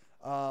else.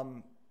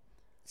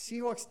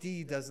 Seahawks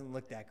D doesn't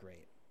look that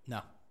great.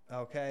 No.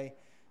 Okay?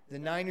 The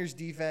Niners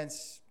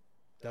defense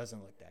doesn't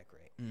look that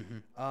great.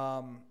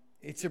 Mm-hmm.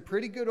 It's a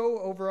pretty good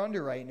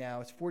over-under right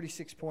now. It's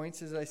 46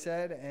 points, as I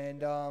said,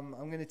 and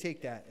I'm going to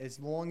take that as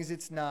long as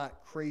it's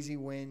not crazy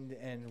wind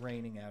and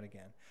raining out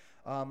again.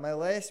 My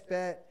last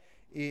bet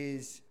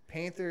is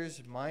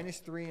Panthers minus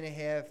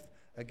 3.5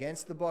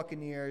 against the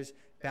Buccaneers.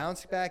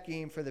 Bounce-back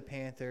game for the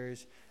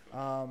Panthers.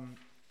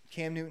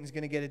 Cam Newton's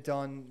going to get it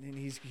done, and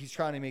he's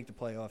trying to make the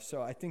playoffs.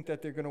 So I think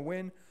that they're going to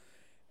win,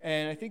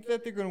 and I think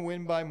that they're going to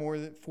win by more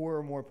than 4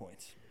 or more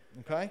points.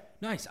 Okay?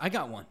 Nice. I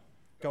got one.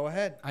 Go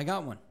ahead. I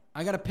got one.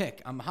 I got a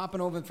pick. I'm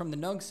hopping over from the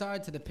Nug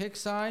side to the pick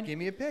side. Give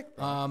me a pick,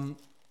 bro.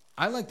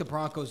 I like the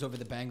Broncos over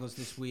the Bengals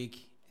this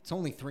week. It's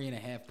only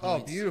 3.5 points. Oh,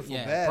 beautiful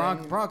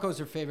bet.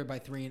 Broncos are favored by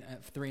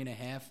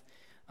 3.5.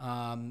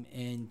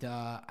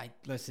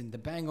 Listen, the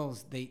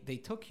Bengals, they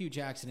took Hugh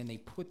Jackson and they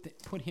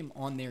put him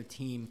on their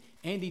team.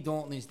 Andy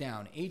Dalton is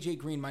down. AJ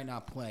Green might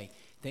not play.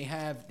 They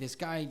have this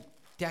guy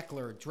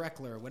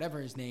Dreckler, whatever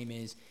his name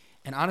is.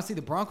 And honestly,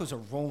 the Broncos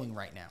are rolling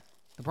right now.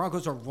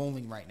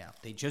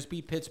 They just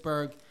beat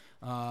Pittsburgh.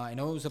 I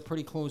know it was a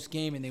pretty close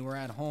game and they were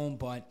at home,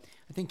 but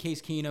I think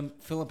Case Keenum,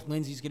 Phillip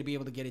Lindsay's going to be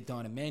able to get it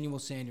done. Emmanuel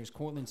Sanders,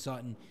 Cortland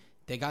Sutton,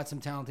 they got some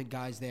talented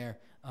guys there.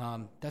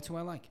 That's who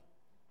I like.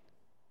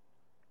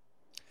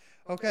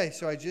 Okay,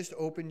 so I just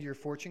opened your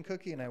fortune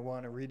cookie and I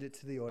want to read it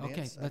to the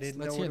audience. Okay, I didn't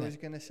know what it was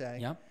going to say.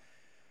 Yep.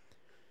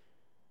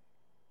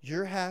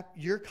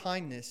 Your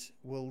kindness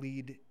will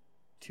lead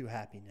to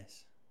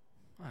happiness.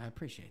 I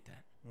appreciate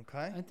that.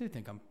 Okay. I do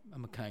think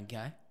I'm a kind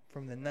guy.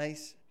 From the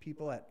nice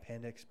people at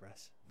Panda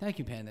Express. Thank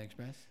you, Panda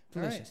Express.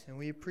 Delicious. All right, and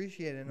we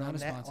appreciate it. And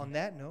on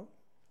that note,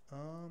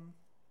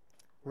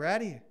 we're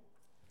out of here.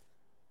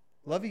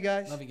 Love you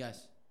guys.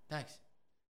 Thanks.